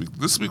movie this week.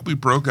 This week we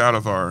broke out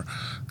of our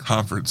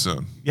comfort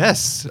zone.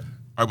 Yes.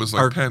 I was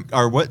like,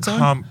 Our what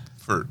zone?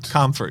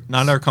 Comfort,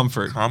 not our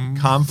comfort.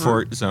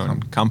 Comfort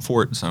zone.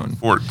 Comfort zone.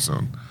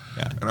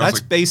 Yeah. And I was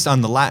That's like, based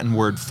on the Latin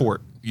word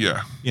fort.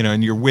 yeah. You know,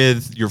 and you're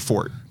with your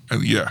fort.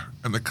 And yeah.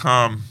 And the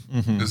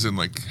is in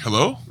like,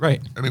 hello?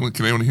 Right. Can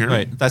anyone hear me?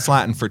 Right. That's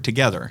Latin for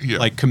together. Yeah.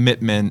 Like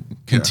commitment,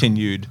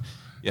 continued.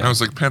 Yeah. And I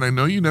was like, Penn, I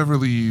know you never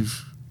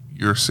leave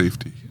your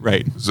safety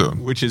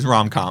zone. Which is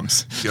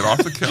rom-coms. Get off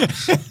the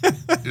couch.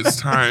 It's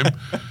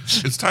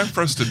time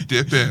for us to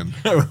dip in.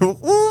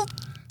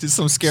 To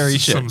some scary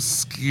shit. Some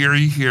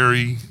scary,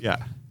 hairy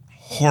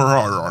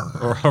horror.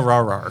 Or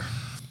horror.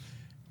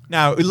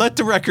 Now, let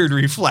the record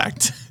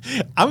reflect.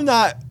 I'm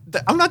not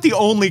the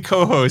only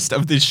co-host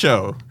of this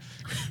show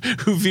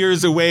who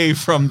veers away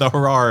from the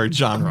horror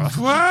genre.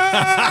 What?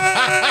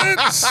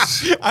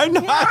 I'm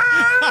not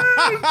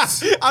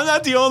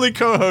the only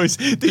co-host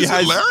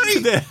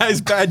that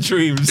has bad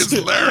dreams. It's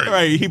Larry.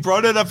 Right. He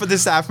brought it up at the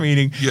staff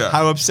meeting,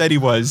 how upset he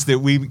was that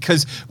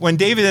because when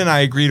David and I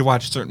agree to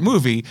watch a certain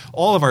movie,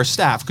 all of our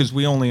staff, because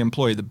we only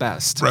employ the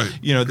best, right?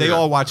 You know, they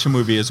all watch a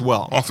movie as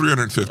well. All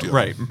 350 of them.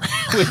 Right.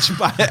 Which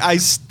I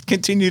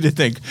continue to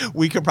think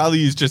we could probably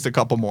use just a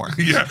couple more.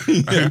 Yeah.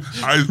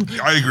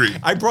 I agree.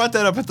 I brought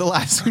that up at the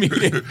last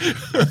meeting.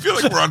 I feel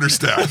like we're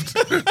understaffed.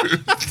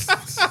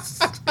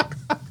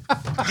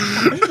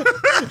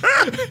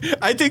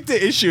 I think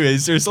the issue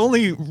is there's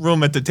only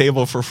room at the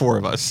table for 4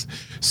 of us.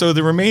 So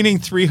the remaining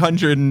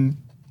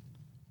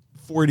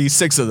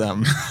 346 of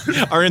them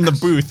are in the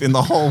booth in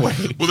the hallway.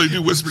 Well, they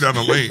do whisper down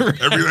the lane.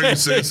 Every time you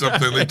say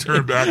something, they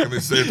turn back and they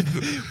say it.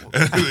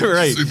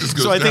 Right. It just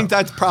goes So I down. think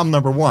that's problem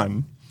number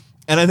 1.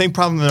 And I think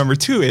problem number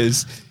 2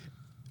 is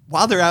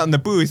while they're out in the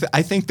booth,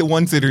 I think the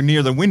ones that are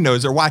near the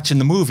windows are watching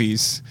the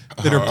movies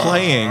that are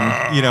playing,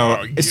 you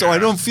know. So I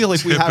don't feel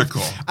like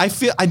typical.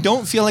 I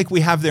don't feel like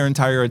we have their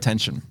entire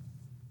attention.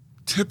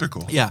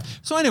 Typical. Yeah.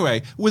 So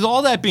anyway, with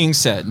all that being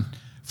said,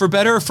 for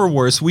better or for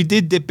worse, we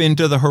did dip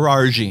into the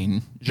horror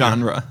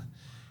genre.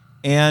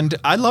 And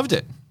I loved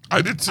it.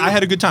 I did too. I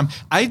had a good time.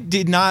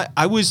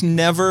 I was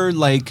never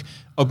like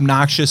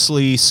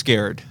obnoxiously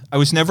scared. I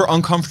was never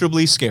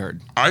uncomfortably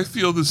scared. I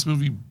feel this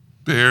movie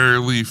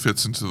barely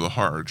fits into the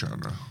horror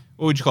genre.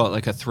 What would you call it?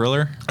 Like a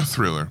thriller? A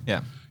thriller.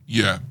 Yeah.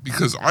 Yeah,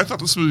 because I thought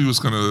this movie was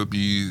going to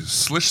be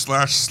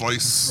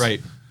slice. Right.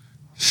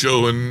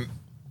 Showing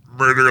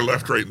murder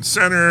left, right, and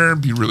center,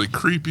 be really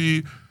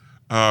creepy.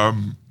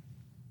 And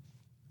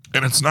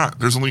it's not.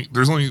 There's only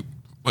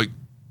like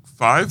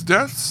 5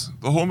 deaths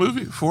the whole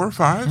movie, 4 or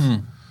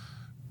 5.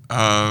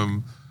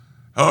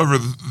 However,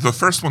 the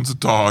first one's a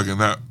dog, and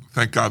that,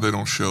 thank God they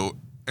don't show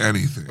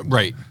anything.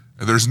 Right.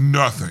 And there's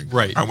nothing.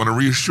 Right. I want to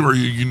reassure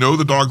you, you know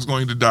the dog's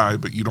going to die,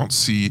 but you don't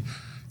see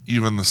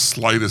even the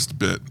slightest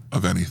bit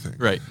of anything.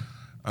 Right.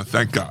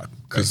 Thank God,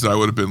 because I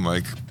would have been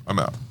like, I'm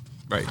out.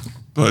 Right.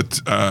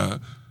 But no,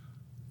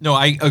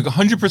 I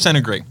 100%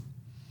 agree.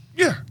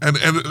 Yeah, and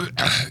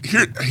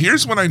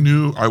here's when I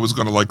knew I was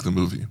going to like the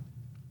movie.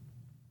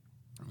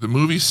 The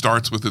movie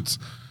starts with its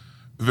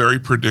very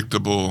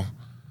predictable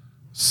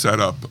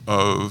setup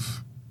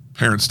of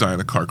parents die in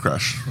a car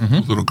crash,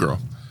 little girl.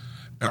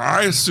 And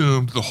I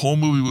assumed the whole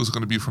movie was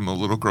going to be from the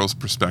little girl's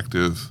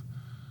perspective,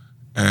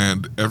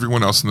 and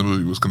everyone else in the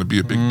movie was going to be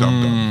a big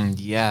dum-dum.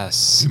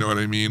 Yes. You know what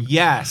I mean?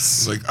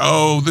 Yes. Like,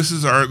 oh, this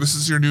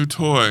is your new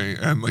toy,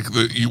 and like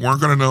you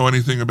weren't going to know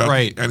anything about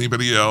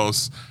anybody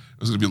else. It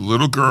was going to be a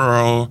little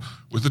girl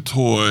with a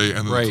toy,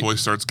 and then the toy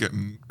starts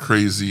getting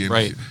crazy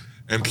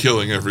and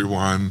killing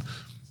everyone,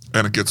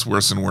 and it gets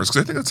worse and worse.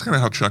 Because I think that's kind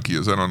of how Chucky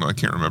is. I don't know. I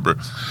can't remember.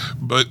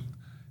 But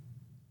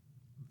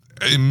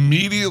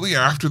immediately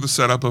after the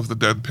setup of the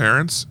dead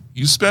parents,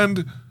 you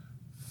spend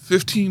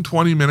 15,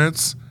 20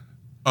 minutes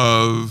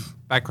of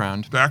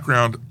background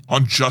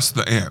on just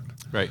the aunt.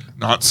 Right.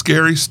 Not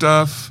scary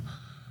stuff.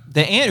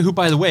 The aunt, who,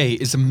 by the way,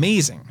 is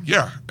amazing.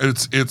 Yeah.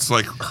 It's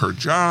like her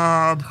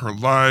job, her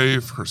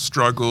life, her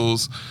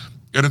struggles.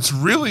 And it's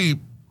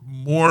really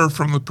more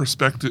from the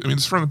perspective,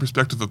 it's from the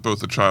perspective of both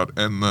the child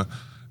and the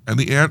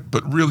aunt,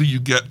 but really you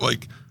get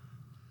like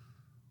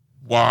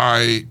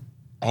why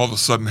all of a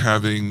sudden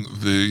having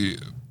the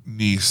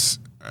niece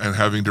and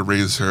having to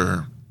raise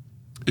her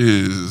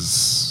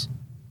is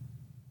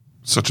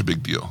such a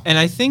big deal. And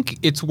I think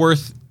it's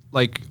worth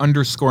like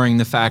underscoring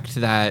the fact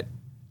that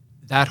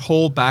that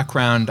whole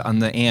background on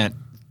the aunt,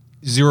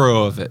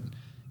 zero of it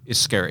is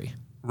scary.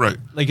 Right.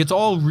 Like it's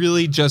all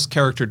really just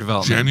character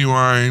development.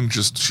 Genuine,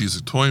 just she's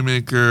a toy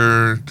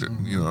maker,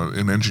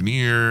 an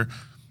engineer.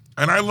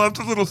 And I love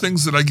the little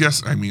things that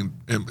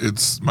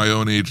it's my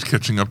own age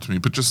catching up to me,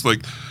 but just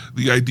like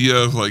the idea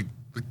of like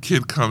the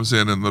kid comes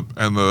in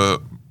and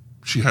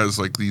she has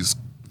like these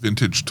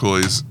vintage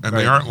toys and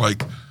they aren't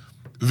like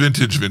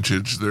vintage.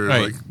 They're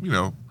like,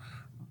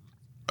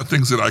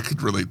 things that I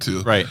could relate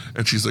to. Right.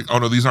 And she's like, oh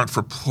no, these aren't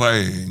for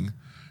playing.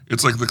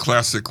 It's like the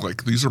classic,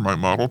 like, these are my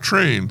model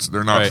trains.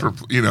 They're not for,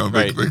 like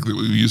that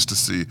we used to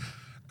see.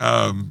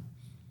 And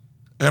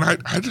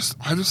I just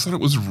thought it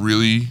was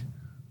really,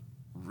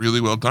 really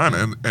well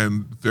done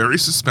and very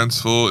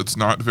suspenseful. It's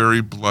not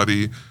very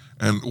bloody.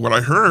 And what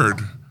I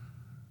heard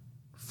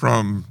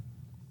from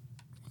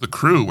the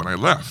crew when I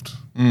left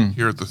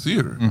here at the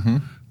theater,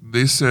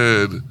 they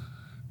said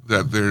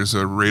that there's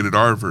a rated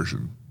R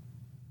version.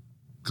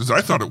 Because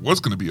I thought it was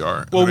going to be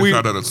R. Well, I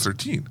found out it's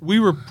 13.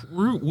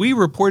 We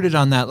reported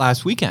on that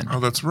last weekend. Oh,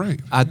 that's right.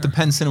 At the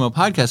Penn Cinema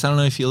podcast. I don't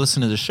know if you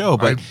listened to the show,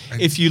 but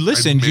if you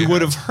listened, you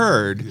would have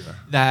heard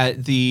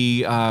that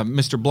the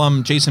Mr.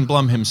 Blum, Jason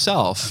Blum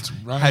himself,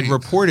 had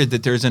reported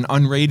that there's an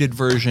unrated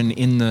version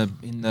in the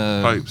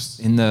pipes,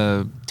 in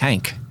the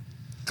tank.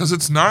 Because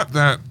it's not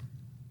that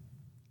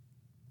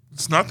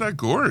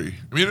gory.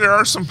 I mean, there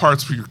are some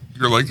parts where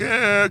you're like,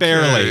 okay.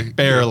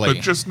 Barely,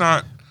 but just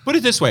not. Put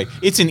it this way,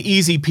 it's an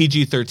easy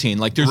PG-13.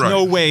 Like, there's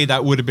no way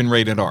that would have been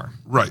rated R.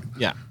 Right.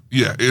 Yeah.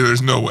 Yeah,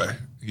 there's no way.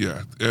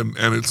 Yeah. And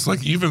it's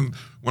like, even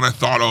when I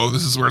thought, oh,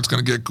 this is where it's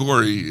going to get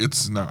gory,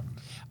 it's not.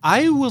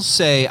 I will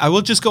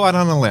just go out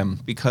on a limb,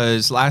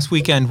 because last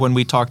weekend when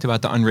we talked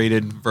about the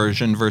unrated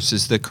version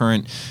versus the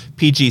current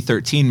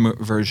PG-13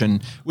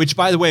 version, which,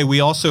 by the way,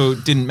 we also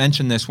didn't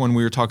mention this when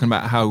we were talking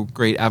about how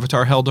great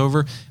Avatar held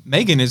over,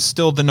 M3GAN is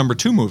still the number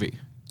 2 movie.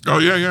 Oh,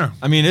 yeah.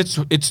 I mean,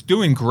 it's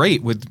doing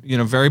great with,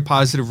 very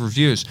positive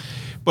reviews.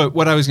 But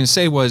what I was going to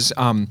say was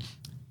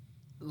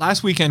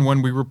last weekend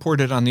when we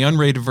reported on the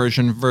unrated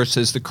version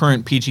versus the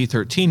current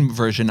PG-13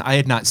 version, I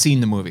had not seen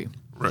the movie.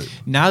 Right.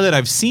 Now that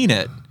I've seen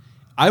it,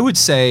 I would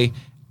say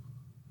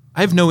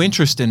I have no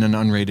interest in an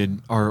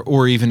unrated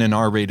or even an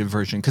R-rated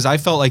version, because I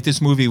felt like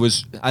this movie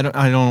was, I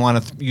don't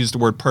want to use the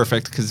word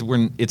perfect because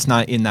it's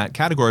not in that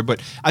category,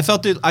 but I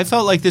felt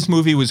like this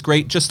movie was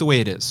great just the way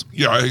it is.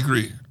 Yeah, I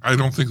agree. I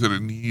don't think that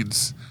it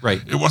needs.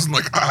 Right. It wasn't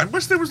like, I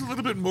wish there was a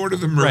little bit more to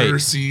the murder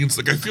scenes.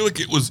 Like, I feel like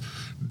it was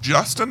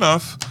just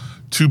enough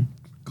to.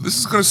 This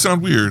is going to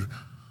sound weird.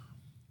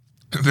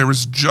 There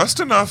was just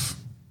enough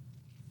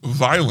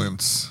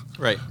violence.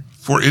 Right.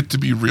 For it to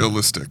be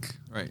realistic.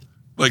 Right.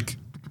 Like,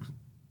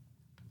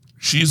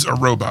 she's a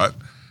robot,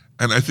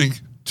 and I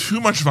think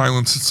too much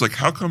violence, it's like,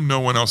 how come no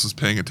one else is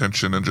paying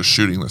attention and just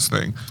shooting this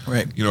thing?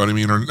 Right. You know what I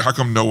mean? Or how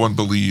come no one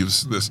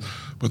believes this?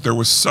 But there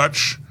was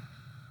such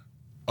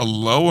a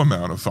low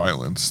amount of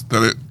violence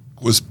that it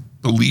was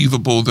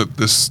believable that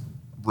this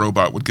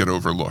robot would get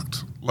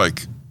overlooked.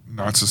 Like,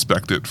 not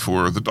suspected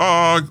for the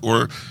dog,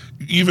 or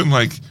even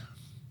like,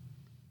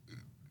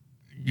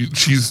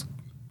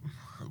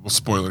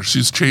 spoiler,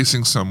 she's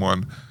chasing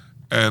someone,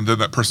 and then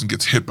that person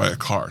gets hit by a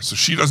car. So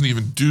she doesn't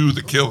even do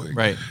the killing.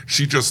 Right.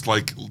 She just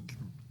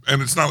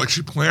and it's not like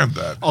she planned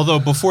that. Although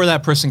before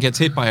that person gets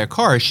hit by a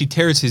car, she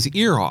tears his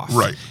ear off.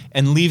 Right.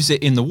 And leaves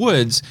it in the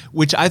woods,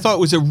 which I thought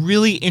was a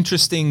really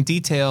interesting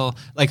detail.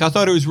 Like, I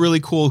thought it was really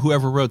cool,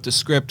 whoever wrote the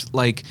script,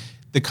 like,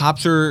 the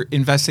cops are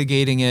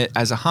investigating it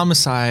as a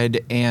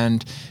homicide,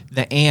 and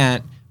the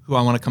aunt, who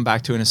I want to come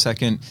back to in a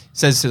second,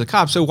 says to the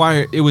cops, so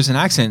it was an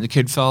accident. The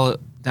kid fell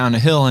down a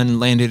hill and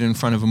landed in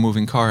front of a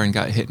moving car and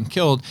got hit and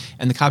killed.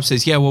 And the cop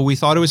says, yeah, well, we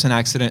thought it was an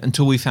accident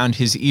until we found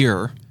his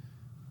ear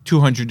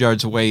 200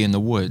 yards away in the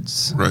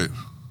woods. Right.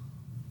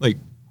 Like,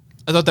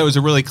 I thought that was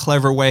a really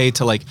clever way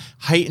to, like,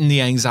 heighten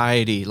the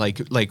anxiety, like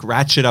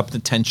ratchet up the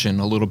tension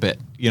a little bit.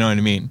 You know what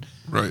I mean?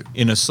 Right.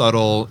 In a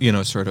subtle,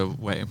 sort of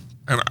way.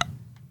 And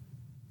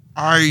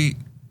I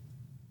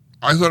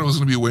thought it was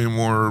going to be way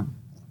more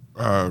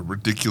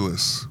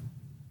ridiculous.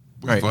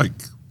 With, like,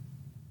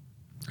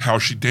 how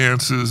she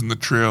dances in the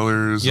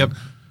trailers. Yep.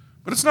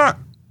 But it's not.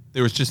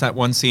 There was just that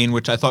one scene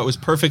which I thought was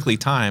perfectly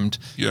timed.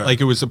 Yeah.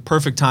 Like, it was a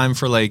perfect time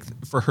for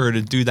her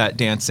to do that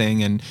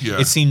dancing, and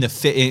it seemed to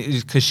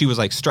fit because she was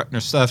like strutting her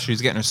stuff. She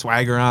was getting her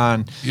swagger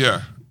on.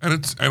 Yeah.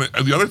 And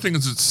the other thing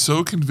is, it's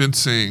so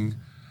convincing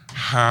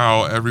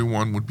how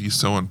everyone would be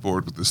so on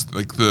board with this.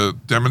 Like, the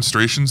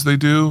demonstrations they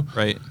do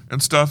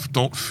and stuff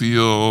don't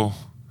feel,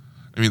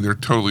 I mean, they're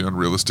totally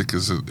unrealistic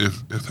as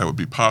if that would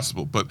be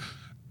possible, but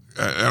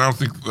I don't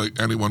think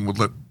like anyone would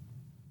let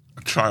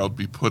a child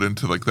be put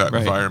into like that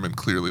environment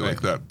clearly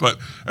like that. But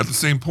at the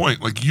same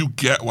point, like, you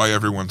get why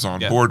everyone's on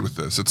board with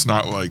this. It's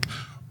not like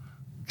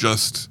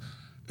it's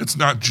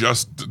not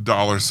just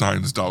dollar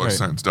signs.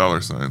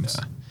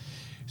 Yeah.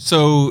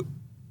 So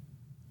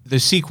the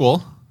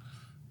sequel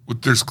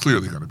There's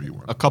clearly going to be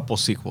one. a couple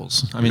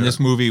sequels. I mean, this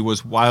movie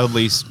was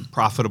wildly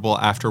profitable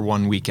after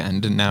one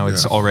weekend, and now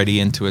it's already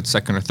into its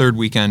second or third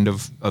weekend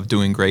of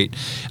doing great.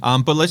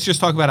 But let's just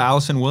talk about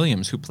Allison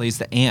Williams, who plays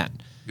the aunt.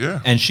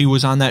 Yeah. And she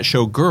was on that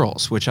show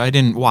Girls, which I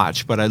didn't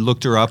watch, but I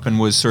looked her up and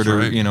was sort of,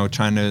 right.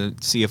 Trying to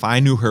see if I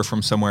knew her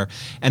from somewhere.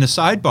 And a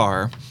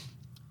sidebar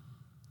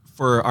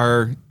for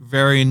our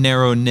very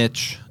narrow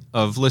niche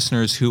of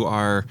listeners who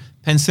are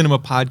Penn Cinema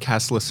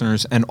podcast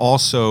listeners and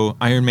also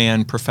Iron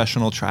Man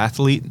professional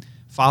triathlete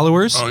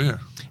followers. Oh, yeah.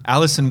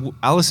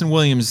 Allison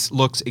Williams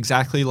looks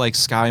exactly like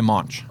Sky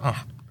Monch.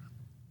 Oh.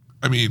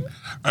 I mean,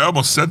 I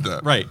almost said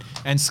that. Right.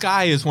 And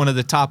Sky is one of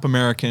the top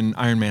American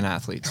Ironman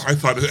athletes. I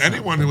thought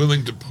anyone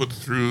willing to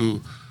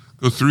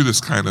go through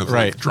this kind of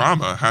like,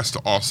 drama has to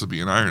also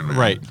be an Iron Man.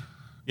 Right.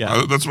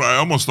 Yeah. That's why I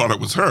almost thought it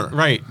was her.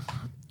 Right.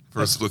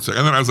 For a split second.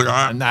 And then I was like,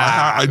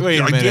 I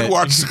minute. did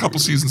watch a couple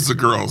seasons of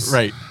Girls.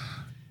 Right.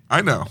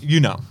 I know.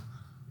 You know.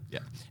 Yeah.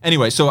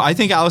 Anyway, so I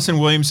think Allison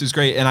Williams is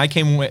great, and I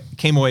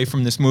came away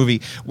from this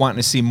movie wanting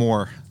to see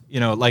more.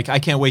 Like I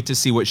can't wait to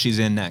see what she's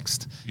in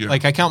next. Yeah.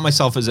 Like I count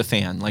myself as a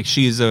fan. Like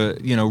she's a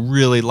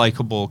really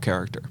likable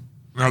character.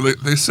 Now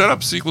they set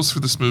up sequels for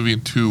this movie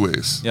in two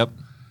ways. Yep.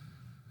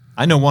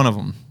 I know one of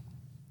them.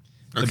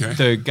 Okay.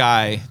 The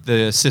guy,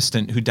 the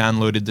assistant who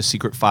downloaded the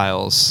secret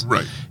files.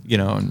 Right.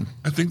 And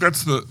I think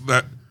that's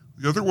the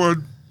other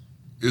one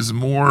is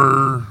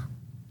more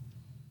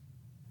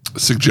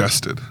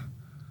suggested.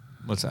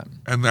 what's that?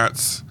 And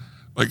that's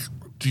like,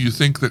 do you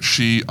think that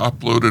she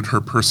uploaded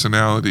her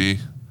personality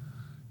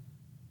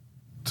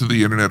to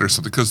the internet or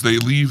something? Because they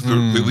leave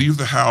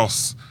the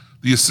house.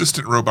 The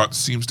assistant robot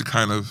seems to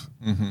kind of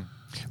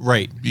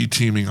Right. be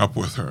teaming up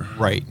with her.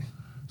 Right.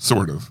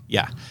 Sort of.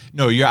 Yeah.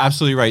 No, you're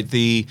absolutely right.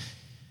 The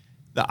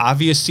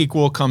obvious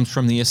sequel comes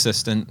from the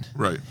assistant.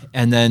 Right.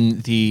 And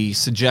then the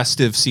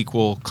suggestive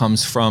sequel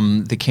comes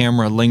from the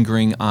camera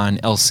lingering on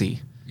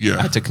Elsie.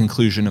 Yeah. At the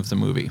conclusion of the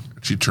movie.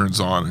 She turns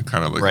on and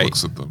kind of like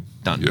looks at them.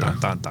 Dun, dun,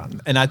 dun,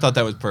 dun. And I thought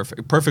that was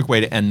perfect. Perfect way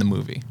to end the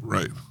movie.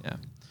 Right. Yeah.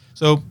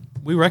 So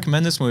we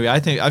recommend this movie. I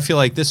feel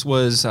like this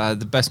was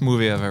the best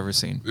movie I've ever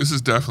seen. This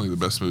is definitely the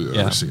best movie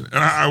I've ever seen.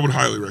 And I would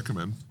highly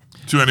recommend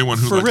to anyone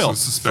who likes the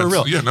suspense. For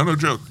real. Yeah, no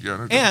joke. Yeah,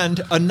 no joke.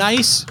 And a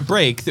nice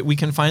break that we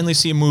can finally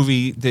see a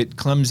movie that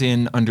comes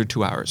in under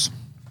 2 hours.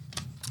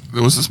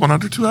 Was this one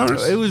under 2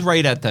 hours? It was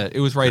right at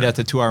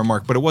the 2 hour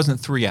mark, but it wasn't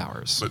 3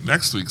 hours. But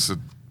next week's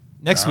an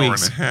Next hour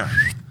week's and a half.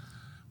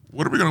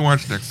 What are we going to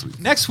watch next week?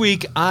 Next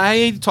week,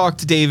 I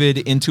talked David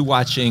into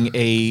watching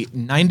a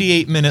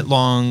 98-minute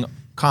long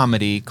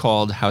comedy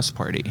called House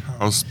Party.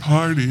 House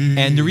Party.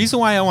 And the reason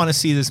why I want to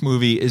see this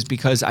movie is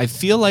because I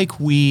feel like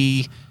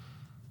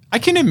I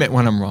can admit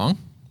when I'm wrong.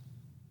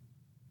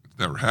 It's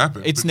never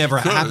happened. It's never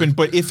happened,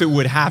 but if it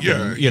would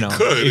happen, you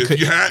could. If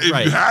you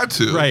had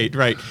to.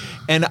 Right.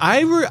 And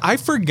I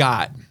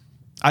forgot.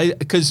 I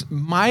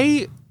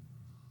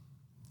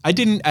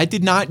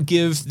did not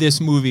give this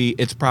movie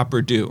its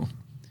proper due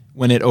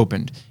when it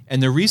opened.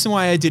 And the reason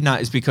why I did not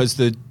is because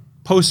the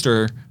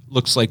poster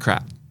looks like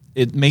crap.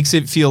 It makes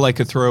it feel like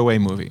a throwaway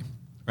movie,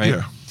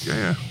 right?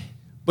 Yeah.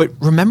 But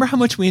remember how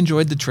much we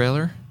enjoyed the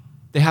trailer?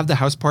 They have the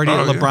house party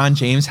at LeBron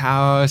James'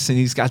 house, and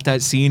he's got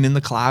that scene in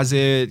the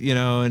closet,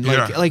 and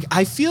like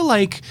I feel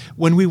like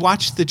when we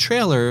watched the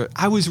trailer,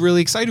 I was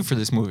really excited for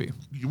this movie.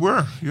 You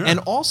were, yeah. And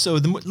also,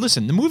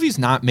 the movie's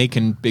not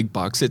making big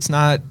bucks. It's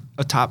not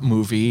a top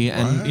movie,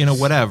 and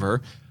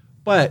whatever.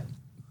 But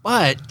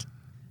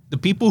the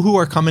people who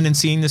are coming and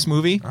seeing this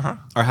movie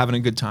are having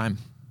a good time.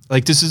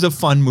 Like, this is a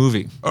fun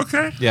movie.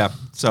 Okay. Yeah.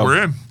 So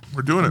we're in.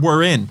 We're doing it.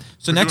 We're in.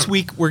 So next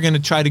week we're going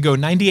to try to go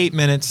 98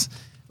 minutes,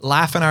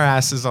 laughing our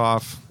asses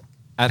off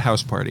at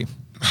House Party.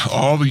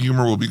 All the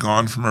humor will be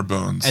gone from our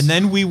bones. And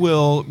then we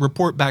will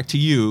report back to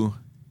you,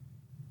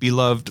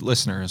 beloved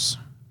listeners,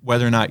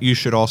 whether or not you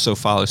should also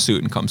follow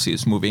suit and come see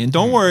this movie. And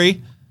don't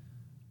worry,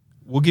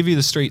 we'll give you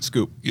the straight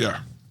scoop. Yeah.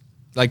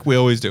 Like we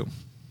always do.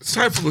 It's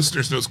time for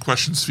listeners' notes,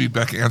 questions,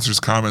 feedback, answers,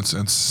 comments,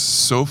 and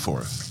so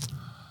forth.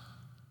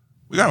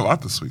 We got a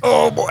lot this week.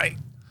 Oh, boy.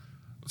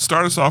 Let's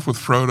start us off with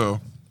Frodo.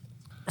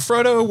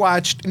 Frodo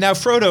watched. Now,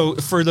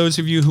 Frodo, for those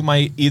of you who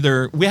might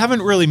we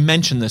haven't really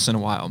mentioned this in a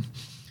while.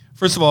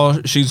 First of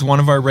all, she's one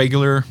of our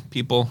regular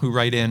people who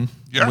write in.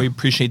 Yeah. And we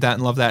appreciate that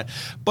and love that.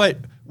 But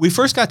we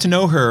first got to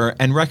know her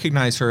and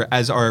recognize her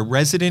as our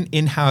resident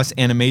in-house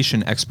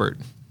animation expert.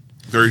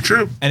 Very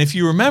true. And if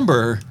you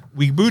remember,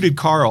 we booted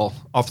Carl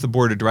off the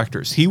board of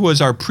directors. He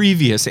was our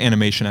previous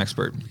animation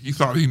expert. He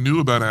thought he knew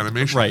about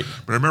animation. Right.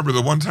 But I remember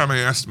the one time I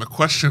asked him a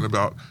question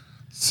about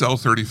Cell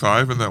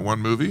 35 in that one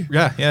movie.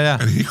 Yeah.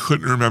 And he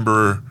couldn't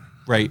remember,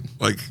 right,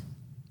 like,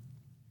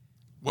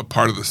 what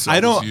part of the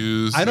cell was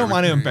used. I don't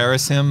want to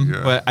embarrass him,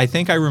 but I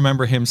think I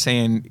remember him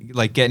saying,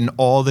 like, getting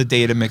all the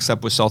data mixed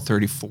up with Cell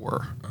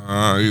 34.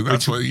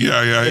 That's what.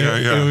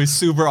 Yeah. It was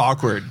super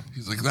awkward.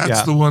 He's like,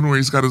 that's the one where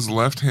he's got his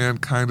left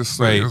hand kind of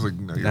straight. I was like,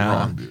 no, you're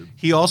wrong, dude.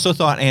 He also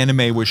thought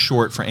anime was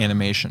short for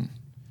animation.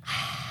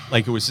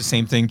 Like it was the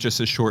same thing, just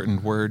a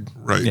shortened word.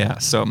 Right. Yeah.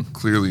 So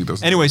Clearly, it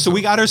doesn't. anyway, so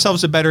we got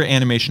ourselves a better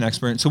animation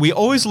expert. So we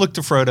always look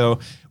to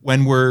Frodo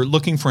when we're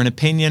looking for an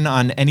opinion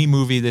on any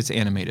movie that's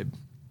animated.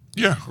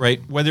 Yeah.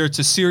 Right? Whether it's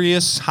a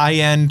serious,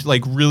 high-end,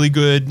 like really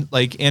good,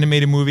 like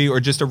animated movie, or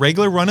just a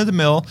regular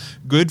run-of-the-mill,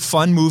 good,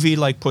 fun movie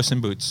like Puss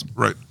in Boots.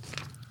 Right.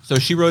 So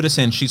she wrote us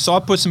in. She saw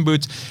Puss in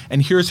Boots,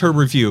 and here's her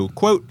review.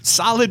 Quote,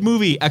 solid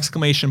movie, !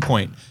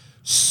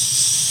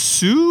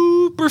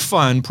 Super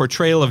fun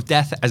portrayal of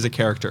death as a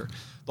character.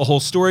 The whole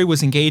story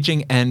was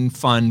engaging and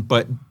fun,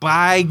 but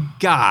by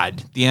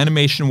God, the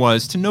animation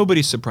was, to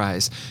nobody's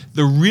surprise,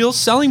 the real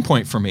selling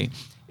point for me.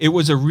 It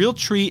was a real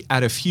treat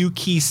at a few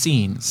key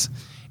scenes.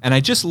 And I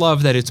just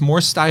love that it's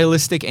more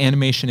stylistic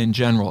animation in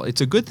general.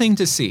 It's a good thing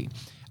to see.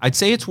 I'd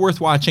say it's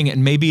worth watching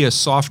and maybe a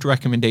soft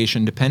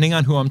recommendation depending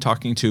on who I'm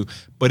talking to,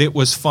 but it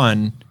was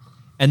fun.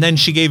 And then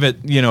she gave it,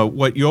 you know,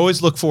 what you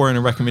always look for in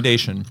a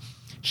recommendation.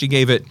 She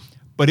gave it,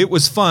 but it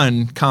was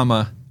fun,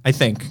 comma, I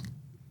think.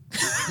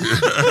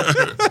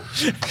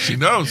 She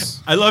knows.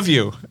 I love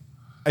you.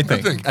 I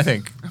think I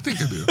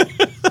do.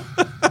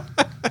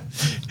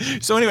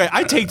 So anyway,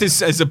 I take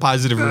this as a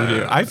positive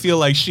review. I feel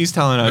like she's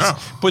telling us Yeah.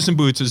 Puss in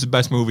Boots is the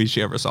best movie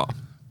she ever saw.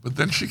 But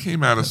then she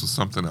came at us with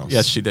something else.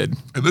 Yes, she did.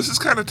 And this is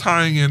kind of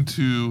tying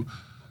into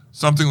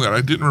something that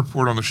I didn't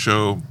report on the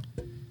show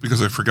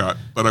because I forgot,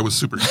 but I was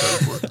super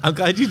excited for it. I'm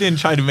glad you didn't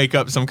try to make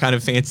up some kind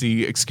of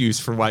fancy excuse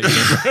for why you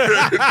didn't.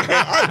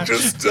 I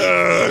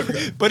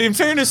just, But in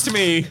fairness to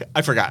me,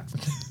 I forgot.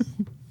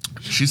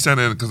 she sent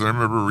in, because I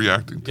remember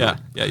reacting to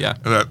it, Yeah.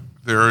 that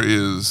there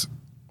is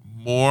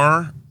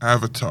more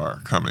Avatar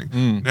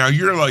coming. Now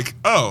you're like,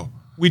 oh.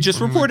 We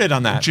just reported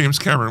on that. James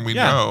Cameron, we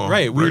know.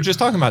 Right. We were just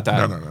talking about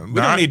that. No.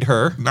 We don't need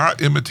her. Not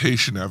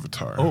imitation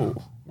Avatar. Oh.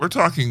 We're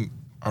talking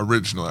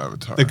original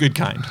Avatar. The good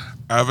kind.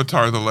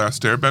 Avatar: The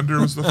Last Airbender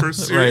was the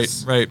first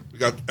series. Right. We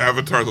got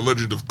Avatar: The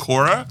Legend of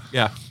Korra.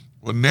 Yeah.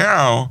 Well,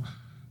 now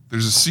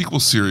there's a sequel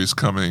series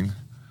coming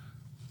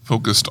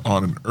focused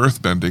on an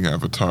earthbending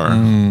Avatar,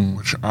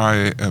 which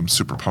I am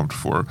super pumped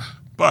for.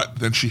 But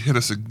then she hit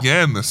us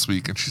again this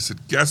week and she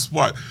said, guess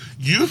what?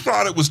 You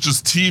thought it was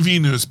just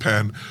TV news,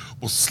 Penn.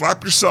 Well,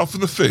 slap yourself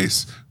in the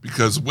face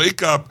because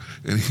wake up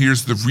and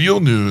here's the real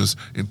news.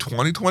 In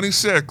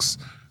 2026,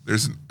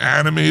 there's an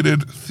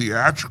animated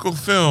theatrical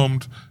film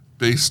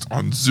based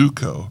on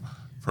Zuko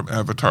from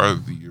Avatar,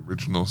 the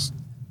original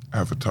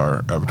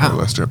Avatar, The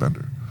Last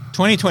Airbender.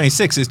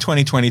 2026 is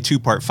 2022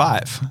 Part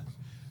 5,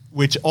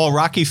 which all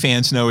Rocky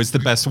fans know is the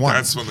best one.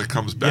 That's when it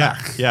comes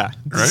back. Yeah.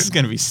 This Right? is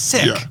going to be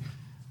sick. Yeah.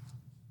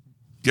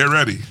 Get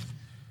ready.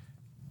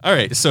 All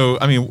right. So,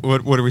 I mean,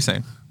 what are we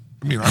saying?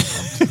 I mean, I'm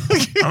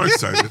pumped. I'm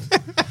excited.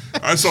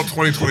 I saw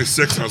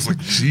 2026 and I was like,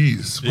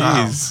 geez,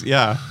 wow. Jeez,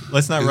 yeah.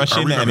 Let's not rush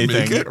Are we into gonna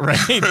anything. make it? Right?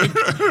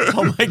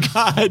 Oh my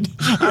God.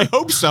 I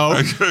hope so.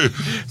 Okay.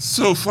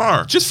 So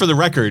far. Just for the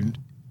record,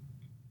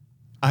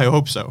 I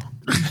hope so.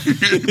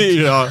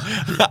 You know,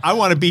 I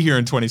want to be here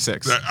in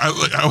 26.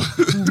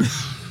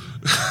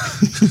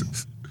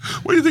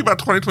 What do you think about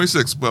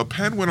 2026? Well,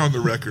 Penn went on the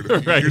record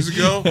a few years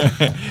ago,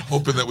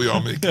 hoping that we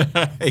all make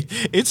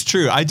it. It's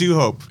true. I do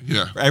hope.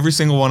 Yeah. For every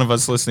single one of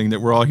us listening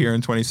that we're all here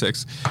in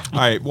 26. All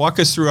right. Walk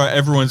us through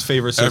everyone's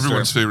favorite sister.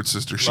 Everyone's favorite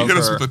sister. She Love hit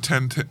us her. with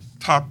the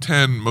top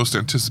 10 most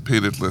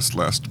anticipated list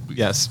last week.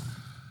 Yes.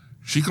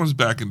 She comes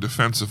back in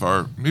defense of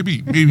our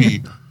maybe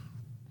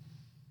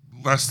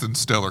less than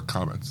stellar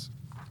comments.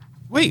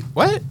 Wait,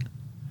 what?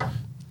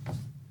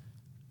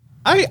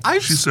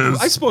 She says-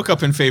 I spoke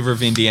up in favor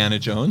of Indiana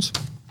Jones.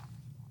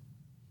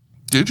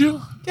 Did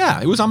you? Yeah,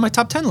 it was on my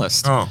top 10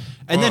 list. Oh.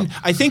 And well, then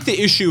I think the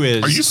issue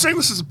is... Are you saying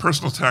this is a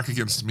personal attack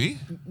against me?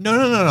 No,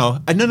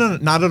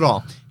 not at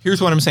all.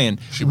 Here's what I'm saying.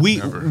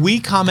 Never.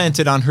 We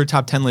commented on her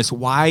top 10 list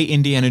why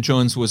Indiana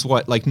Jones was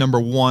what, like number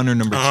 1 or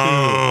number 2.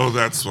 Oh,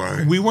 that's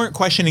why. We weren't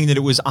questioning that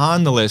it was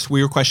on the list.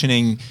 We were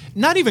questioning,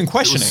 not even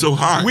questioning. so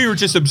high. We were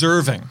just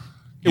observing.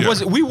 It Yeah.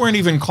 wasn't. We weren't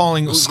even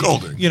calling.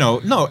 Scolding. You know,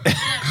 no.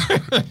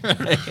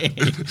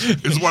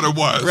 Is what it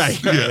was. Right.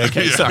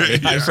 Okay. Sorry,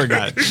 I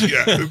forgot.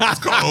 Yeah, it's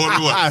called what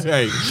it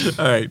was.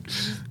 All right.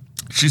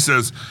 She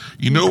says,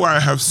 you know why I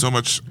have so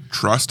much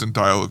trust in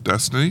Dial of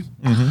Destiny?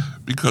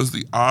 Mm-hmm. Because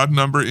the odd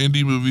number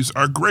indie movies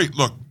are great.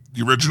 Look,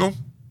 the original,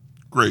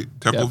 great.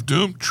 Temple Yep. of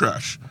Doom,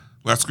 trash.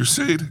 Last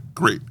Crusade,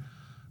 great.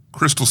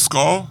 Crystal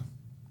Skull,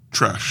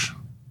 trash.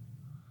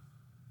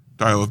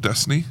 Dial of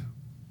Destiny,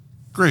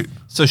 great.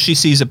 So she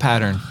sees a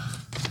pattern.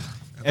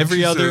 Every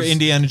she other says-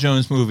 Indiana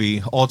Jones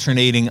movie,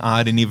 alternating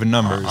odd and even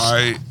numbers.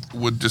 I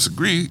would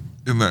disagree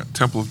in that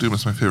Temple of Doom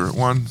is my favorite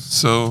one.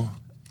 So,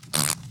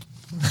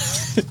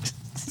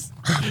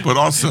 but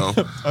also,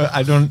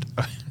 I don't.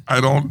 I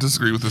don't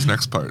disagree with this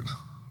next part.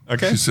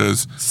 Okay. She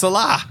says,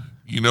 Salah.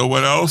 you know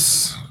what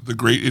else the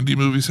great indie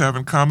movies have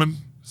in common?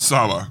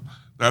 Salah.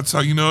 That's how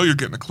you know you're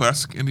getting a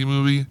classic indie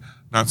movie,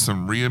 not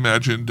some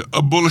reimagined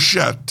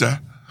bullshit.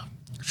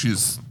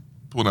 She's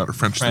pulling out her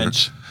French.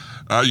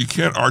 There. You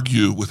can't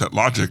argue with that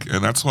logic,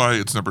 and that's why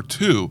it's number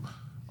 2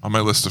 on my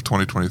list of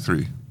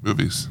 2023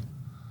 movies.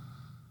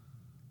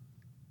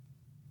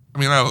 I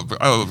mean, I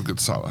love a good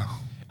Salah.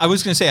 I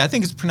was going to say, I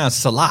think it's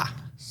pronounced Salah.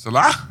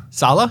 Salah?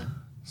 Salah?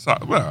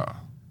 Well,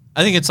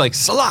 I think it's like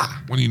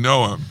Salah. when you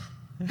know him,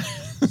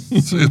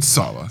 it's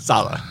Salah.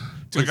 Salah.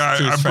 Like To his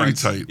I'm pretty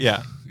friends. tight.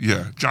 Yeah.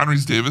 Yeah. John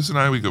Rhys Davis and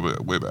I, we go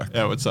way back.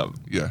 Yeah, what's up?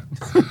 Yeah.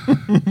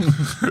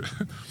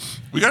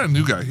 We got a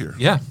new guy here.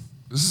 Yeah.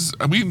 This is.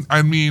 I mean,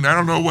 I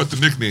don't know what the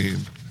nickname.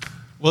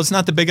 Well, it's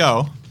not the big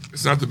O,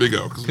 It's not the big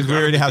O because we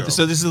already have this.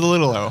 So this is the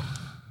little O.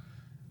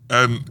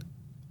 And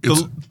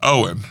it's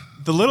Owen.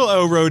 The little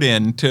O wrote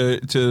in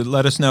to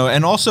let us know.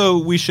 And also,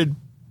 we should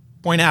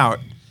point out,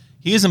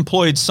 he is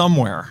employed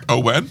somewhere.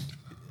 Owen.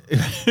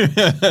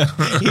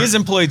 He is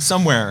employed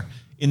somewhere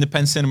in the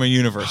Penn Cinema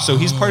universe. So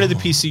he's part of the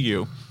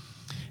PCU.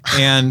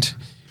 And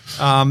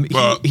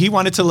he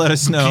wanted to let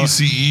us know.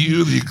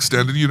 PCEU, the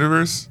extended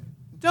universe.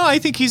 No, I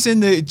think he's in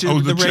the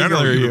the regular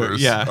general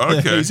universe. Yeah,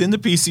 Okay. he's in the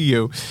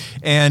PCU,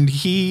 and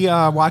he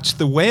watched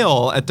The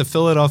Whale at the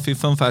Philadelphia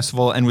Film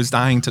Festival and was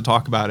dying to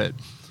talk about it.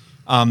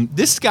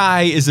 This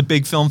guy is a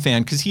big film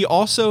fan because he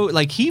also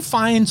he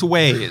finds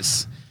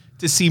ways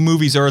to see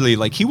movies early.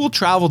 Like he will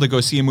travel to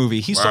go see a movie.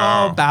 He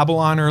saw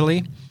Babylon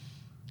early.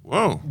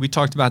 Whoa. We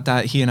talked about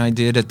that. He and I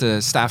did at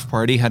the staff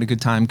party. Had a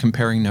good time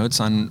comparing notes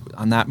on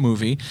that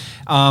movie.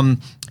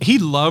 He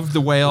loved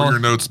The Whale. Your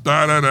notes.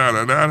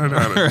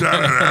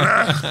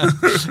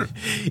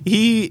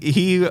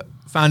 He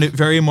found it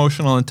very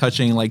emotional and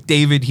touching. Like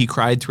David, he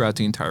cried throughout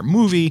the entire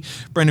movie.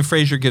 Brendan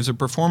Fraser gives a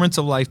performance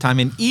of a lifetime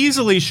and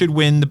easily should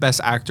win the Best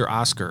Actor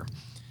Oscar.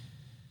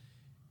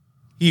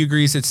 He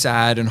agrees it's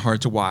sad and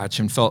hard to watch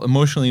and felt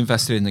emotionally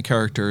invested in the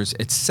characters,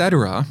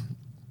 etc.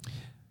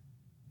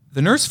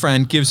 The nurse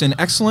friend gives an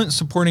excellent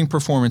supporting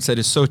performance that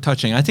is so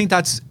touching. I think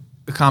that's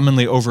a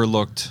commonly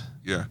overlooked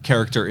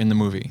character in the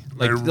movie.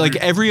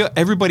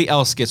 Everybody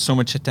else gets so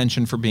much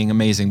attention for being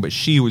amazing, but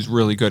she was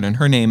really good. And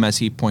her name, as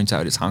he points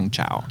out, is Hong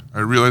Chow. I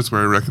realized where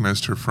I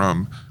recognized her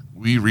from.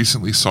 We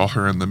recently saw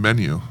her in The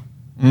Menu.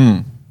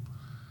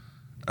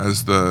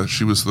 As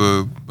she was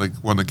the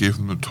one that gave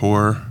them the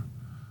tour.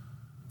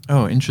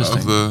 Oh, interesting.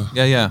 Of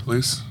the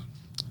place.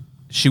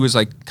 She was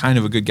kind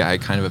of a good guy,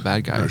 kind of a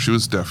bad guy. No, she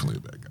was definitely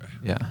a bad guy.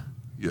 Yeah.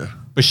 Yeah.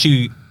 But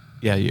you're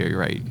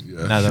right.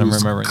 Yeah, now that I'm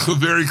remembering.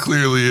 Very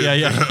clearly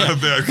a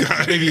bad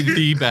guy. Maybe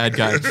the bad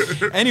guy.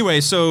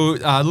 Anyway, so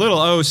Little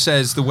O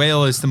says The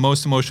Whale is the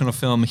most emotional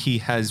film he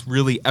has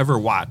really ever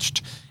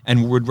watched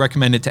and would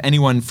recommend it to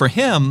anyone. For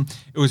him,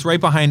 it was right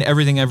behind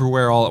Everything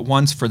Everywhere All at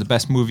Once for the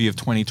best movie of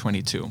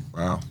 2022.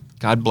 Wow.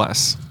 God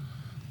bless.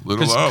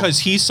 Little O. Because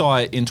he saw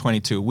it in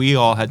 22. We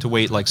all had to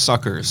wait like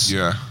suckers.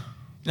 Yeah.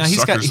 Now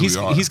he's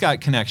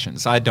got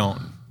connections. I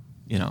don't,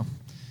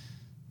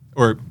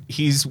 Or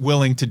he's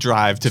willing to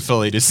drive to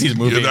Philly to see the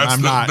movie. Yeah,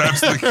 I'm not.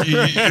 That's the key.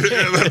 Yeah,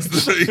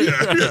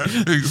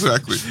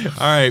 exactly.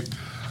 All right.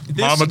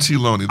 Mama T.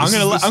 Loney. I'm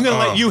gonna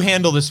let you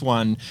handle this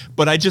one,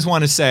 but I just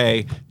want to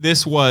say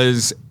this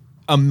was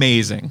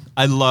amazing.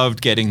 I loved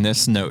getting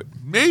this note.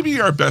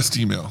 Maybe our best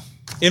email.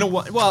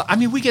 Well, I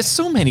mean, we get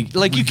so many.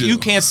 You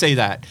can't say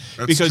that.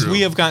 That's because true.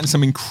 we have gotten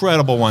some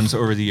incredible ones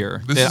over the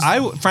year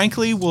I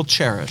frankly will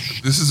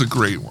cherish. This is a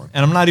great one.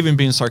 And I'm not even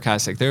being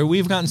sarcastic.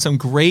 We've gotten some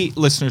great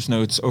listeners'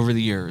 notes over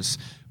the years,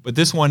 but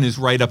this one is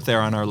right up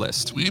there on our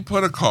list. We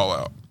put a call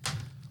out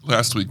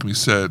last week. We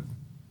said,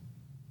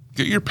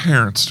 get your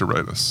parents to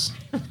write us.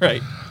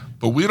 Right.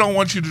 But we don't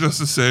want you to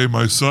say,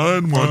 my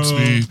son wants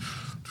me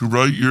to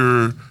write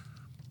your...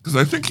 Because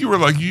I think you were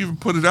you even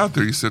put it out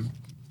there. You said,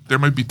 there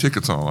might be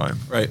tickets online.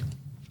 Right.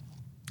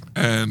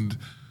 And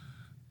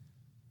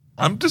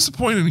I'm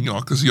disappointed in y'all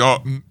because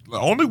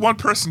only one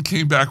person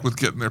came back with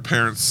getting their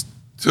parents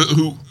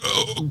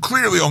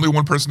clearly only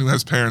one person who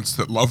has parents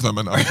that love them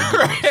enough.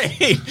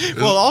 Right.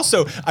 Well,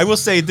 also, I will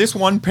say this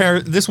one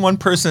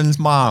person's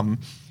mom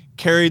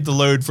carried the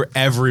load for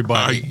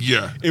everybody.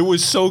 Yeah. It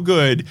was so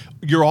good.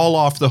 You're all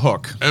off the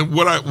hook. And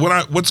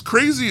what's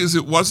crazy is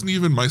it wasn't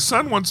even my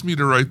son wants me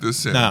to write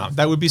this in. No,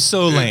 that would be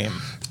so lame.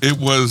 It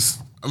was...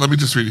 Let me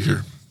just read it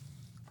here.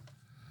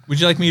 Would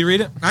you like me to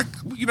read it?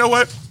 You know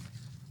what?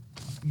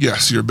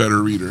 Yes, you're a better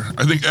reader.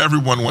 I think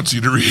everyone wants you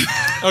to read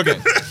it. Okay.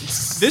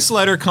 This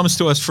letter comes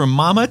to us from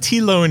Mama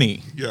T.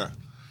 Loney. Yeah.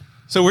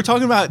 So we're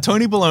talking about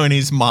Tony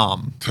Baloney's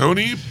mom.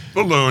 Tony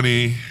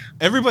Baloney.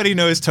 Everybody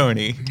knows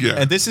Tony. Yeah.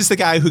 And this is the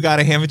guy who got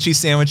a ham and cheese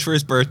sandwich for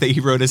his birthday he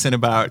wrote us in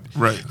about.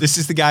 Right. This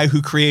is the guy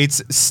who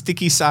creates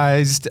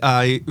sticky-sized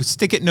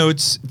stick-it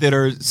notes that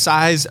are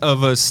size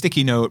of a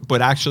sticky note,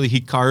 but actually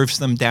he carves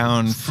them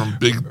down from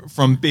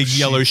big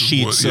yellow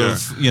sheets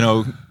of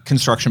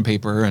construction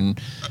paper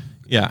and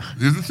yeah.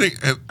 Here's the thing,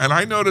 and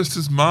I noticed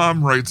his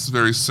mom writes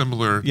very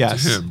similar to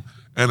him.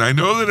 And I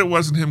know that it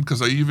wasn't him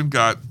because I even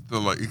got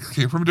it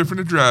came from a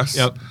different address.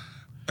 Yep.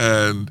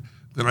 And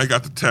then I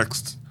got the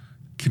text.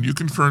 Can you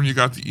confirm you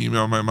got the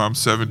email? My mom's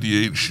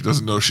 78. She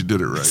doesn't know she did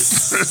it right.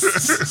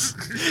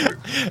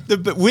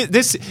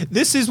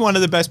 This is one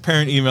of the best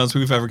parent emails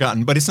we've ever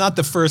gotten, but it's not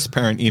the first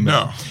parent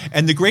email. No.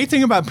 And the great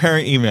thing about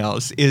parent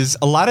emails is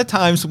a lot of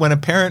times when a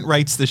parent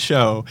writes the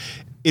show,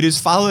 it is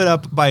followed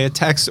up by a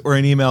text or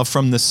an email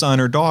from the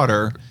son or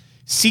daughter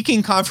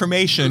seeking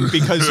confirmation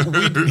because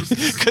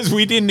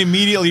we didn't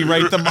immediately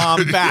write the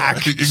mom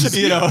back.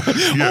 You know,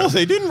 Yeah. oh,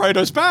 they didn't write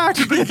us back.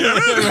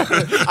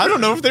 I don't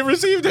know if they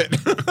received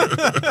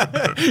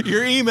it.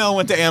 Your email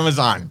went to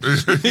Amazon.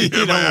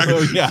 You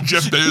know, yeah.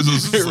 Jeff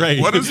Bezos is Right.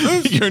 like, what is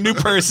this? Your new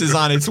purse is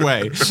on its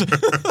way.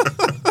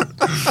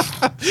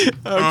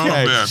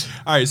 Okay. man.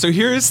 All right. So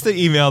here's the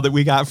email that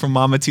we got from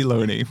Mama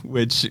Tiloni,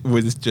 which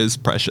was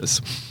just precious.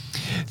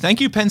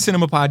 Thank you, Penn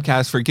Cinema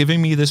Podcast, for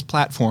giving me this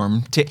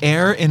platform to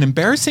air an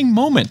embarrassing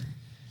moment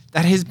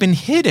that has been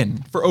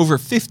hidden for over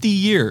 50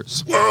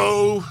 years.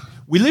 Whoa.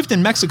 We lived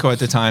in Mexico at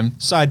the time.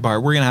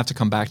 Sidebar, we're going to have to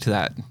come back to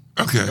that.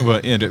 Okay. Well,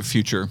 in a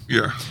future.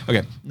 Yeah.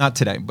 Okay, not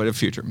today, but a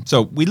future.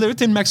 So we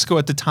lived in Mexico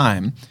at the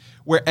time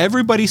where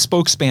everybody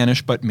spoke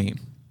Spanish but me.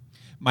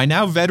 My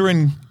now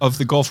veteran of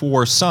the Gulf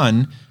War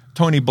son,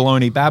 Tony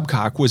Baloney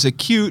Babcock, was a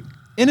cute,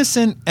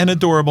 innocent, and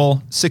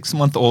adorable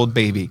 6-month-old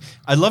baby.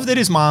 I love that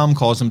his mom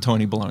calls him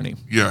Tony Baloney.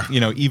 Yeah.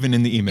 You know, even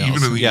in the emails.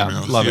 Even in the yeah,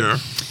 emails, love yeah.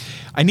 it.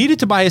 I needed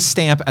to buy a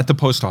stamp at the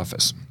post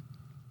office.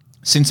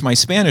 Since my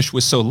Spanish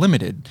was so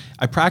limited,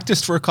 I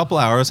practiced for a couple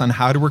hours on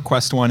how to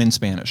request one in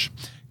Spanish.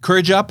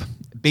 Courage up,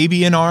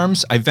 baby in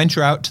arms, I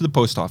venture out to the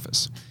post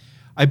office.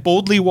 I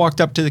boldly walked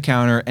up to the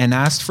counter and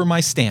asked for my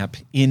stamp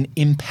in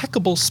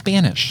impeccable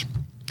Spanish.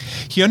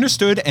 He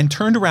understood and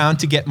turned around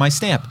to get my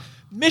stamp.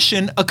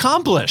 Mission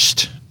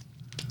accomplished.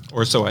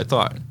 Or so I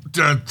thought.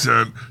 Dun,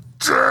 dun,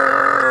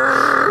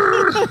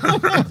 dun.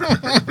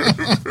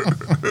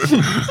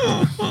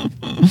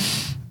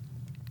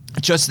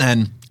 Just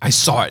then, I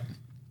saw it.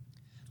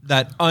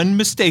 That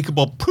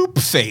unmistakable poop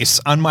face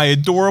on my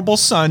adorable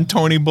son,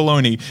 Tony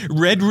Baloney.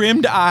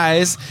 Red-rimmed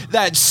eyes,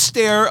 that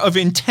stare of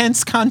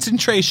intense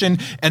concentration,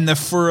 and the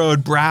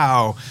furrowed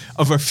brow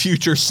of a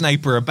future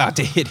sniper about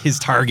to hit his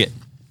target.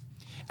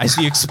 As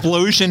the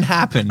explosion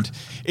happened,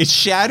 it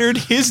shattered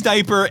his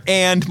diaper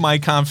and my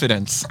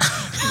confidence.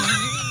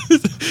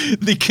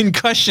 The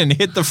concussion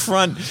hit the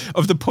front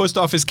of the post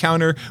office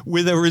counter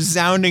with a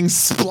resounding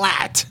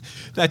splat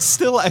that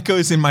still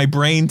echoes in my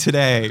brain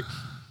today.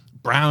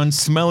 Brown,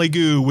 smelly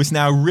goo was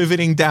now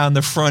riveting down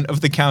the front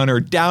of the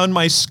counter, down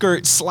my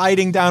skirt,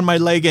 sliding down my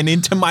leg, and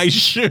into my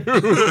shoe.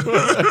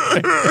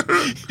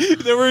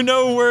 There were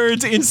no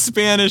words in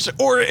Spanish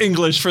or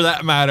English, for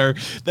that matter,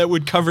 that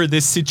would cover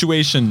this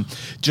situation.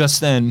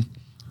 Just then,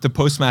 the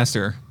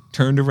postmaster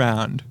turned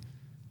around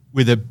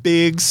with a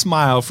big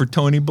smile for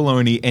Tony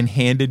Baloney and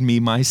handed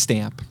me my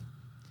stamp.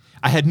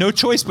 I had no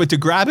choice but to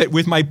grab it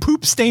with my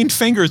poop-stained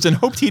fingers and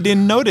hoped he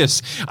didn't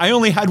notice. I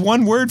only had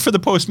one word for the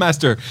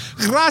postmaster.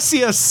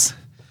 Gracias!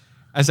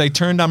 As I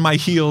turned on my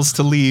heels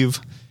to leave,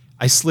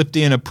 I slipped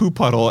in a poop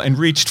puddle and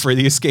reached for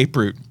the escape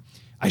route.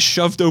 I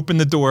shoved open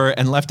the door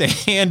and left a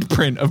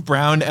handprint of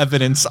brown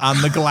evidence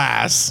on the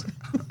glass.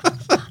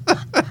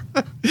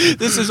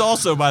 This is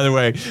also, by the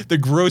way, the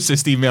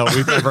grossest email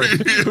we've ever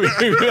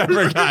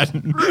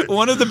gotten.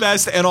 One of the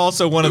best and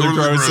also one of the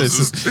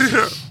grossest.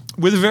 Yeah.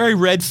 With a very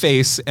red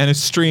face and a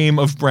stream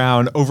of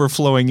brown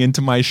overflowing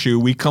into my shoe,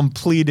 we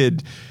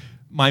completed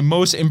my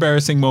most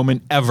embarrassing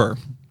moment ever.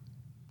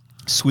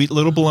 Sweet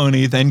little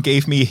Baloney then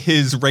gave me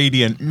his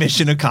radiant,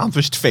 mission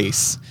accomplished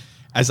face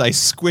as I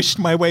squished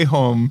my way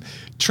home,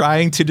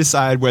 trying to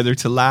decide whether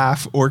to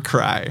laugh or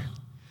cry.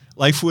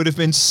 Life would have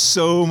been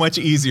so much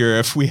easier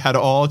if we had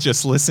all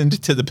just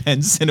listened to the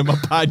Penn Cinema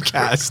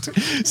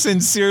Podcast.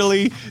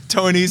 Sincerely,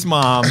 Tony's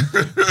mom,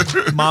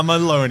 Mama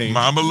Loney.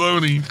 Mama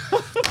Loney.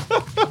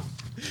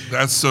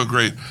 That's so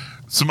great.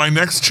 So my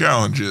next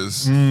challenge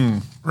is,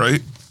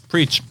 right?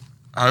 Preach.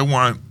 I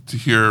want to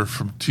hear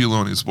from T.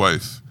 Loney's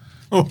wife.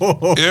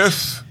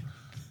 If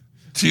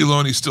T.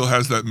 Loney still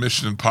has that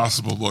Mission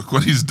Impossible look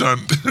when he's done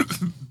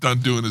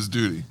doing his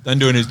duty. Done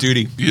doing his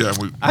duty. Yeah.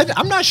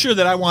 I'm not sure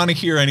that I want to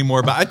hear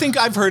anymore, but I think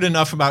I've heard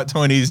enough about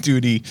Tony's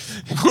duty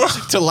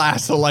to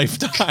last a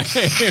lifetime.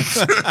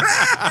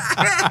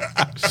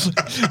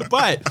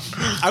 But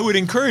I would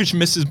encourage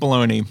Mrs.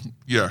 Baloney,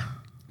 Yeah.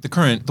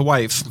 the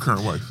wife,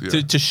 Current wife.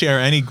 Yeah. to share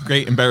any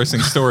great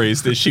embarrassing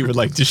stories that she would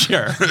like to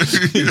share.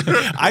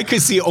 I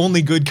could see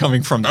only good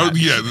coming from that. Oh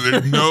yeah,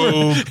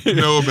 there's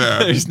no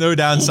bad. There's no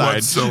downside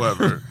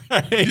whatsoever.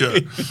 Yeah,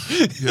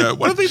 yeah.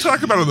 What do they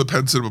talk about on the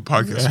Penn Cinema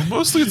Podcast? Well,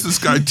 mostly it's this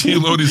guy T.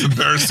 Loney's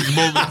embarrassing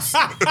moments.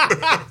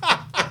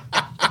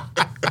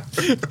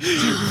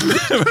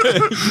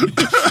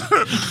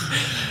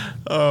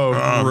 Oh,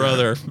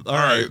 brother! All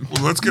right,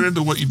 well, let's get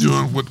into what you do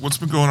and what's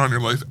been going on in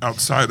your life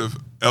outside of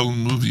El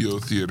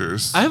Movio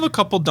theaters. I have a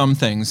couple dumb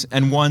things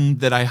and one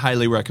that I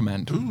highly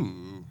recommend.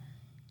 Ooh.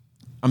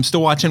 I'm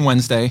still watching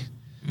Wednesday.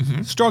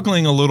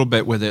 Struggling a little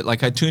bit with it.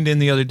 Like I tuned in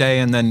the other day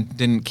and then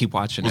didn't keep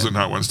watching Was it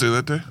not Wednesday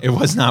that day? It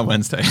was not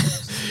Wednesday.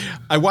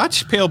 I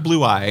watched Pale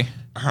Blue Eye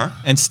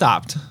and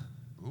stopped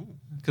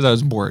because I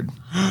was bored.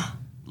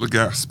 Le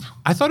gasp.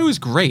 I thought it was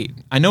great.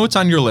 I know it's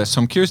on your list,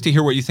 so I'm curious to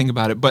hear what you think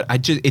about it. But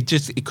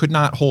it could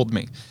not hold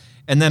me.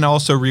 And then I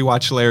also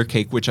rewatched Layer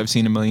Cake, which I've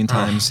seen a million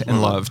times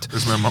and loved.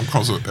 As my mom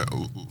calls it,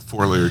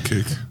 4-layer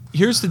cake.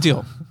 Here's the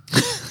deal: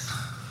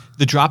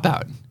 The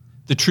Dropout,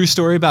 the true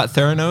story about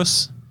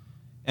Theranos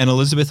and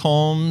Elizabeth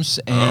Holmes,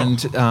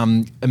 and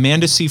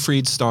Amanda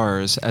Seyfried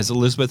stars as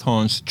Elizabeth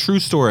Holmes. True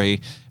story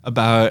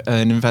about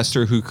an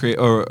inventor who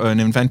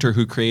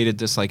created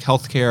this like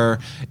healthcare.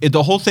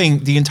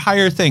 The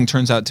entire thing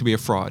turns out to be a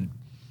fraud,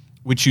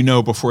 which you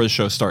know before the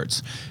show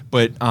starts.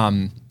 But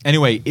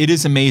anyway, it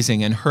is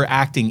amazing, and her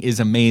acting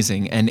is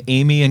amazing. And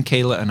Amy and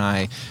Kayla and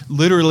I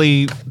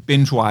literally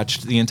binge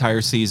watched the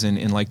entire season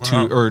in like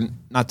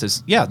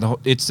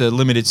it's a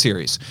limited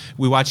series.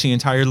 We watched the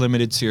entire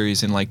limited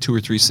series in like 2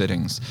 or 3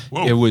 sittings.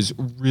 Whoa. It was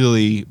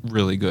really,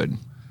 really good.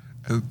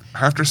 And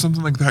after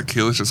something like that,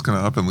 Kayla's just going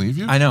to up and leave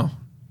you? I know.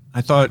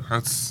 I thought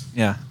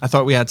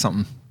we had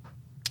something.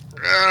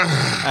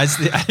 As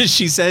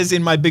she says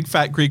in My Big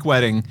Fat Greek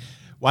Wedding,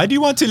 why do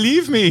you want to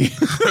leave me?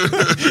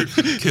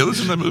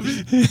 Kayla's in that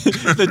movie?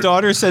 The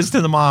daughter says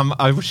to the mom,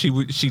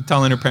 she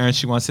telling her parents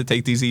she wants to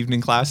take these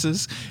evening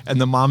classes,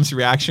 and the mom's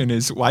reaction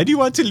is, why do you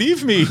want to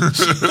leave me?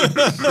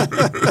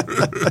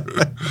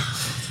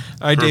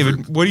 All right,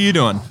 David, what are you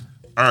doing?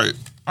 All right.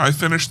 I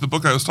finished the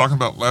book I was talking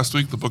about last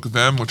week, the Book of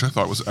M, which I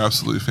thought was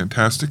absolutely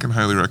fantastic and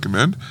highly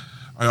recommend.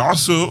 I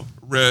also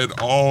read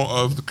all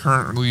of the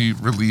currently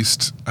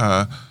released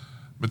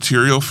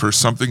material for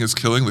Something is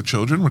Killing the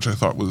Children, which I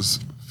thought was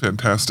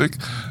fantastic,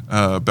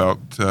 about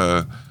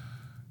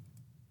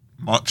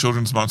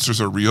children's monsters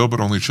are real,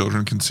 but only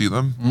children can see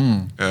them.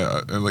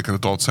 And like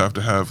adults have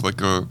to have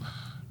like a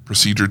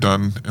procedure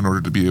done in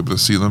order to be able to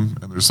see them.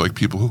 And there's like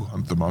people who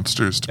hunt the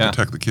monsters to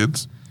protect the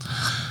kids.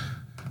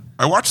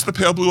 I watched The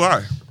Pale Blue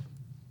Eye,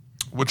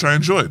 which I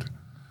enjoyed.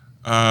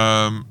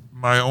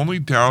 My only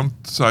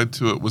downside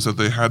to it was that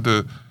they had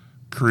to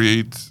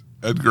create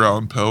Edgar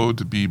Allan Poe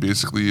to be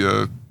basically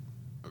a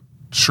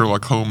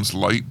Sherlock Holmes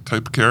light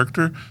type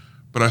character.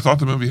 But I thought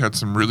the movie had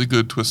some really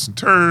good twists and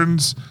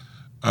turns.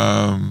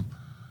 I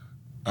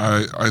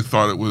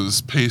thought it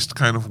was paced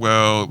kind of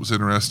well. It was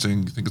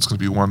interesting. You think it's going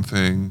to be one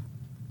thing,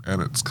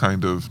 and it's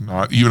kind of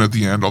not. Even at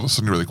the end, all of a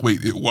sudden you're like,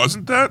 wait, it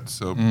wasn't that?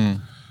 So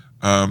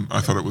I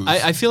thought it was.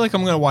 I feel like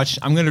I'm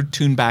going to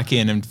tune back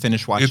in and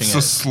finish watching it. It's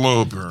a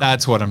slow burn.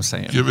 That's what I'm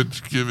saying. Give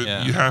it.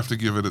 Yeah. You have to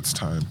give it its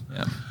time.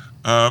 Yeah.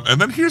 And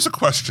then here's a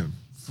question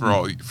for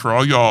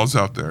all y'alls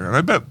out there, and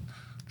I bet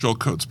Joel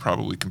Coates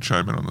probably can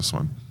chime in on this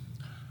one.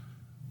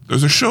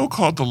 There's a show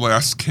called The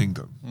Last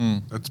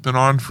Kingdom that's been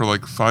on for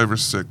like 5 or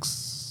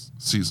 6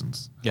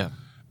 seasons. Yeah.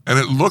 And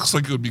it looks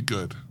like it would be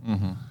good.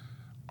 Mm-hmm.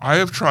 I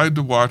have tried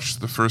to watch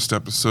the first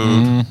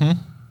episode. Mm-hmm.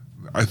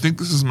 I think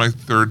this is my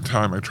 3rd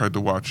time I tried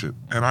to watch it.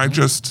 And I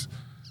just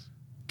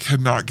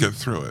cannot get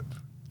through it.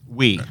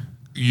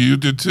 You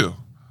did too.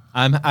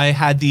 I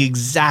had the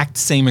exact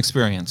same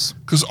experience.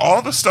 Because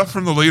all the stuff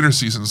from the later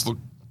seasons looked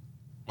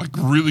like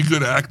really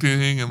good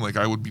acting and like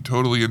I would be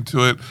totally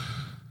into it.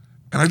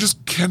 And I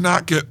just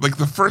cannot get, like,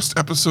 the first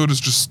episode is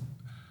just,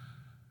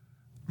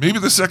 maybe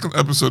the second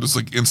episode is,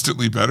 like,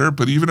 instantly better,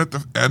 but even at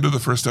the end of the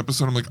first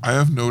episode, I'm like, I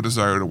have no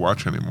desire to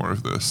watch any more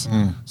of this.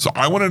 So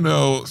I want to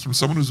know, from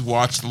someone who's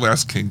watched The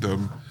Last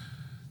Kingdom,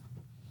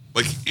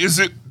 like,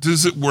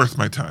 does it worth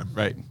my time?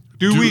 Right.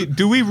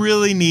 Do we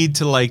really need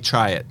to, like,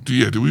 try it?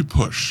 Do we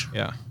push?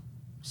 Yeah.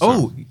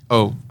 So,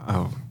 Oh.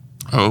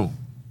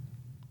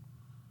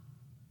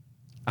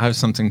 I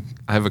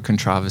have a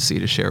controversy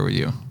to share with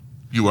you.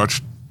 You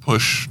watched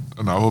Push,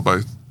 a novel by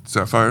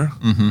Sapphire?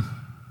 Mm-hmm.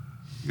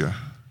 Yeah.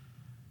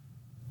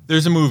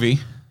 There's a movie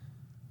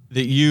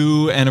that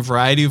you and a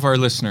variety of our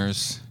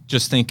listeners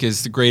just think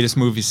is the greatest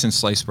movie since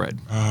sliced bread.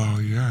 Oh,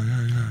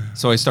 yeah.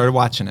 So I started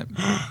watching it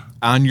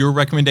on your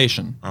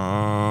recommendation.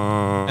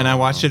 Oh. And I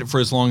watched it for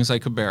as long as I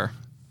could bear.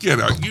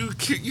 Get out. You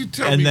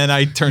tell me. And then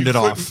I turned it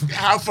off.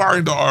 How far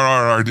into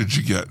RRR did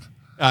you get?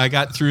 I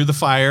got through the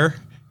fire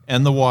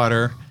and the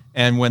water.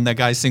 And when that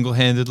guy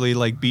single-handedly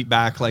like beat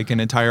back like an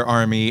entire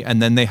army,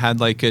 and then they had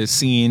like a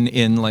scene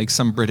in like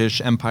some British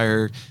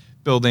Empire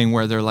building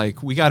where they're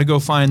like, we got to go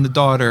find the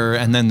daughter,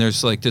 and then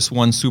there's like this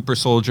one super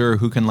soldier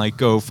who can like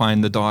go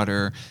find the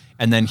daughter,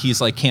 and then he's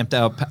like camped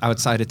out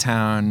outside of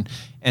town,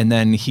 and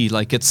then he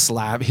like gets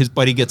slapped. His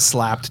buddy gets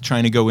slapped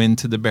trying to go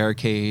into the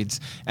barricades,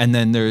 and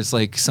then there's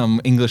like some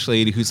English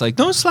lady who's like,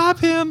 don't slap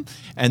him,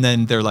 and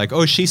then they're like,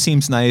 oh, she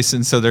seems nice,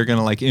 and so they're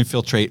gonna like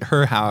infiltrate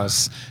her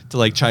house to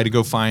like try to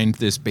go find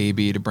this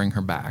baby to bring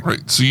her back.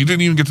 Right. So you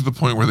didn't even get to the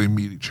point where they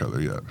meet each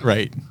other yet.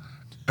 Right.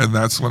 And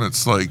that's when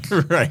it's like,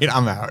 right,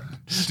 I'm out.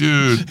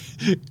 Dude.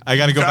 I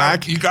gotta go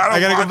back. I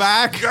gotta go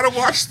back. You gotta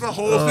watch the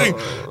whole thing.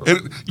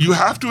 And you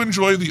have to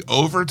enjoy the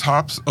over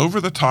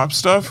the top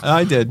stuff.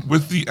 I did.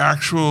 With the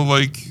actual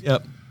like.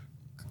 Yep.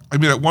 I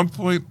mean, at one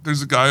point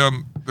there's a guy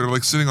they're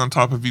like sitting on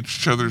top of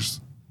each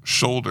other's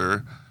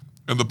shoulder,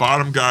 and the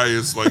bottom guy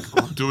is like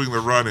doing the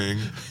running,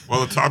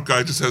 while the top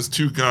guy just has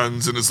 2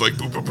 guns and is like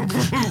boom, boom, boom,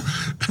 boom,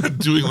 boom,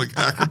 doing like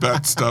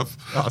acrobat stuff.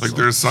 Awesome.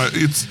 Like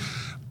it's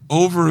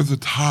over the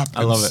top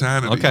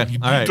insanity. Okay, You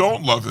all right.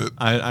 don't love it.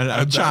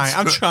 I'm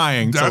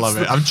trying to love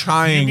it. I'm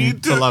trying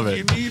to love it.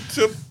 You need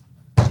to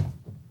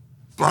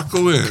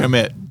buckle in.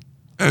 Commit.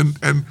 And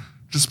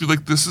just be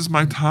like, this is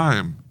my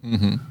time.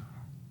 Mm-hmm.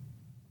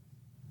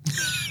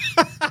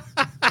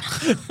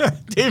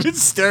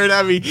 David's staring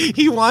at me.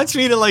 He wants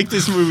me to like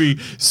this movie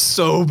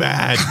so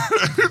bad.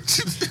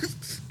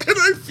 And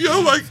I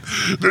feel like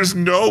there's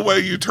no way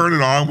you turn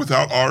it on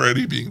without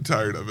already being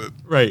tired of it.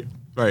 Right.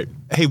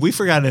 Hey, we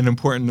forgot an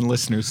important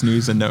listener's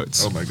news and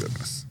notes. Oh my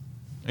goodness.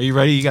 Are you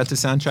ready? You got the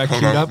soundtrack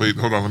Hold queued on, up? wait,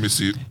 hold on, let me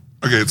see.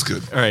 Okay, it's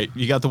good. All right,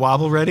 you got the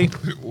wobble ready?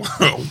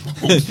 Wow.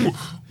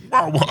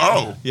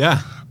 Oh.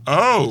 Yeah.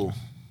 Oh.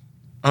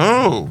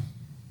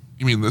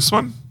 You mean this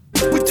one?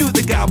 We do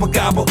the gobble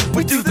gobble.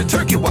 We do the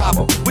turkey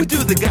wobble. We do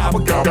the gobble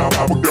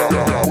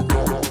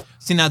gobble.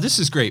 See, now this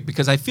is great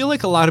because I feel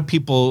like a lot of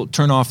people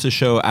turn off the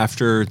show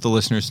after the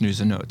listeners' news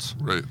and notes.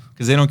 Right.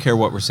 Because they don't care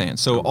what we're saying.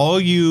 So all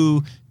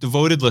you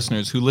devoted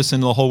listeners who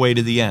listen the whole way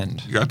to the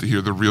end, You got to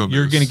hear the real news.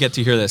 you're going to get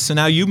to hear this. So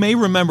now you may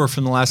remember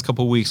from the last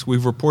couple of weeks,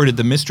 we've reported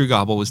the Mystery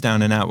Gobble was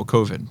down and out with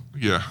COVID.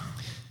 Yeah.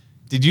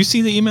 Did you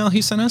see the email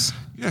he sent us?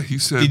 Yeah, he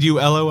said. Did you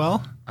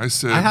LOL? I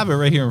said. I have it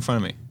right here in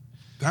front of me.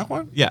 That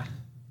one? Yeah.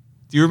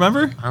 Do you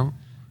remember?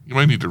 You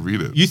might need to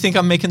read it. You think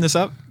I'm making this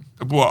up?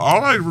 Well,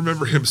 all I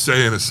remember him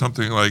saying is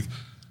something like,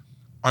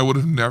 I would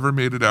have never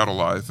made it out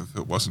alive if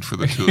it wasn't for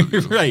the two of you.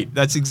 Right.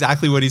 That's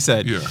exactly what he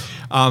said. Yeah.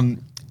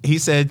 He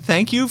said,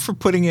 thank you for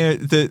putting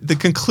it. The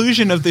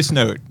conclusion of this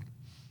note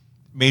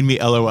made me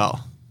LOL.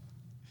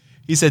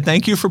 He said,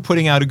 thank you for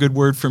putting out a good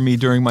word for me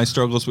during my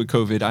struggles with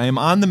COVID. I am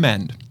on the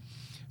mend.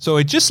 So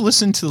I just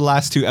listened to the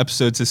last 2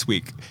 episodes this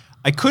week.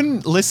 I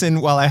couldn't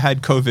listen while I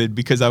had COVID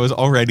because I was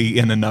already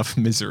in enough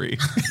misery.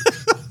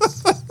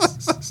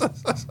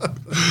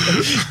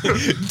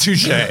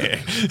 Touche.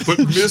 But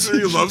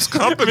misery loves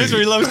company.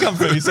 Misery loves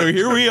company. So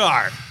here we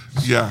are.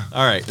 Yeah.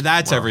 All right.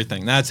 That's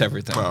everything. That's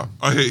everything. Wow.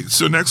 Okay,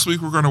 so next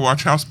week we're going to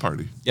watch House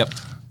Party. Yep.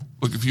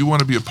 Look, if you want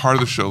to be a part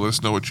of the show, let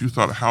us know what you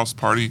thought of House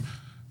Party,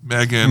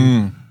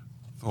 M3GAN,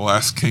 The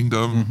Last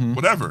Kingdom,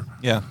 whatever.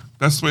 Yeah.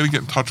 Best way to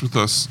get in touch with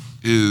us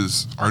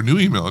is our new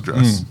email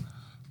address,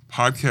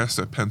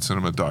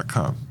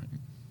 podcast@pencinema.com.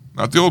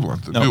 Not the old one,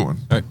 the new one.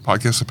 Right.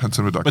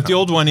 Podcast@pencinema.com. But the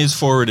old one is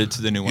forwarded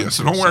to the new one. Yeah,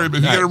 so too, don't worry. But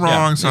if you get it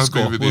wrong, it's not it's a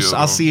big cool. of a deal.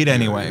 I'll see it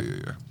anyway.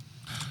 Yeah.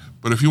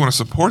 But if you want to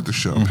support the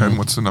show, Penn,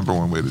 what's the number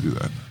one way to do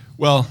that?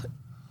 Well,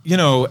 you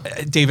know,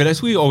 David,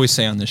 as we always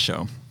say on this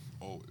show,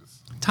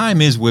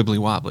 time is wibbly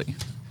wobbly.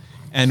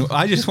 And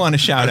I just want to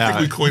shout I think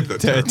out we coined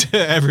that term.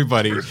 to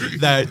everybody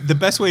that the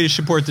best way to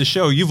support the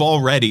show, you've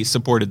already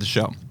supported the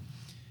show.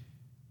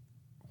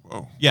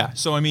 Whoa. Yeah.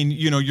 So, I mean,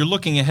 you know, you're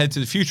looking ahead to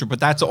the future, but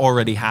that's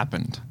already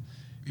happened.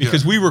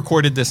 Because Yeah. we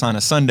recorded this on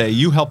a Sunday.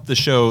 You helped the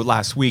show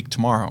last week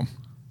tomorrow.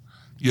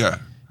 Yeah.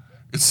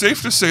 It's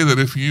safe to say that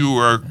if you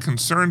are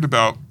concerned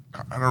about,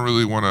 I don't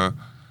really want to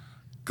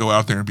go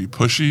out there and be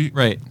pushy.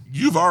 Right.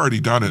 You've already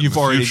done it. You've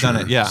already done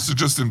it, yeah. So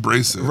just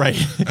embrace it. Right.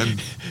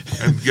 And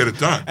get it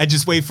done. And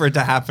just wait for it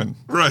to happen.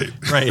 Right.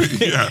 Right.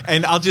 Yeah.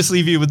 And I'll just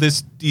leave you with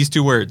these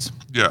 2 words.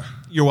 Yeah.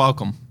 You're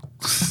welcome.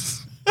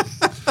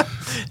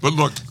 But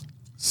look,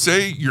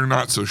 say you're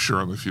not so sure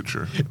on the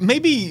future.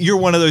 Maybe you're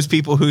one of those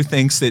people who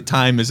thinks that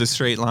time is a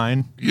straight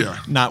line. Yeah.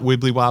 Not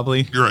wibbly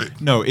wobbly. You're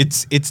right. No,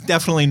 it's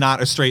definitely not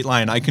a straight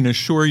line. I can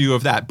assure you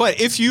of that. But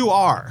if you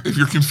are, If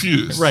you're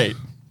confused. right.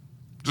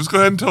 Just go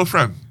ahead and tell a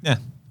friend. Yeah.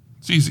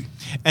 It's easy.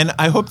 And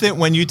I hope that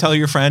when you tell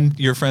your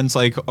friend's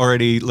like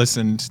already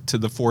listened to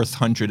the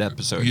 400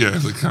 episode. Yeah,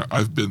 like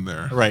I've been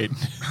there. Right.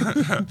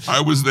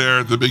 I was there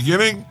at the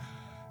beginning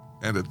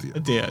and at the end.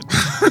 At the end.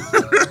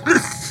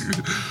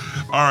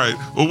 All right.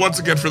 Well, once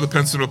again for the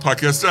Penn Cinema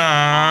Podcast,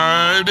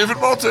 I'm David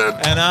Moulton.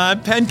 And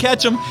I'm Penn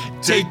Ketchum.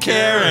 Take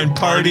care and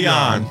party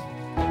on.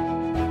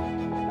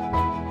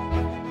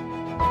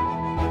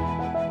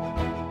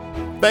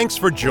 Thanks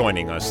for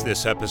joining us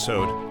this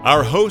episode.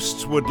 Our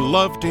hosts would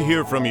love to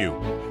hear from you.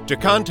 To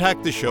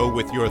contact the show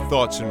with your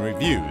thoughts and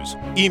reviews,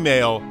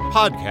 email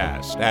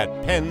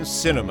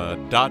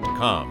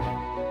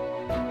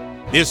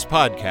podcast@penncinema.com. This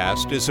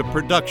podcast is a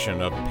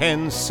production of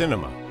Penn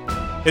Cinema.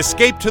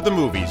 Escape to the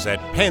movies at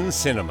Penn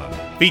Cinema,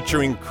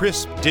 featuring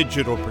crisp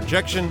digital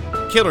projection,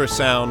 killer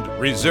sound,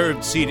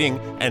 reserved seating,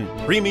 and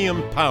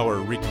premium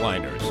power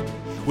recliners.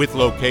 With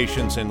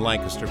locations in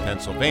Lancaster,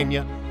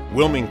 Pennsylvania,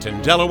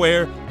 Wilmington,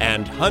 Delaware,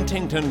 and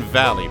Huntington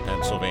Valley,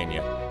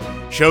 Pennsylvania.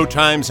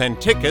 Showtimes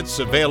and tickets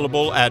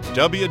available at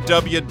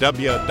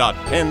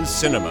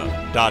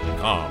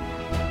www.penncinema.com.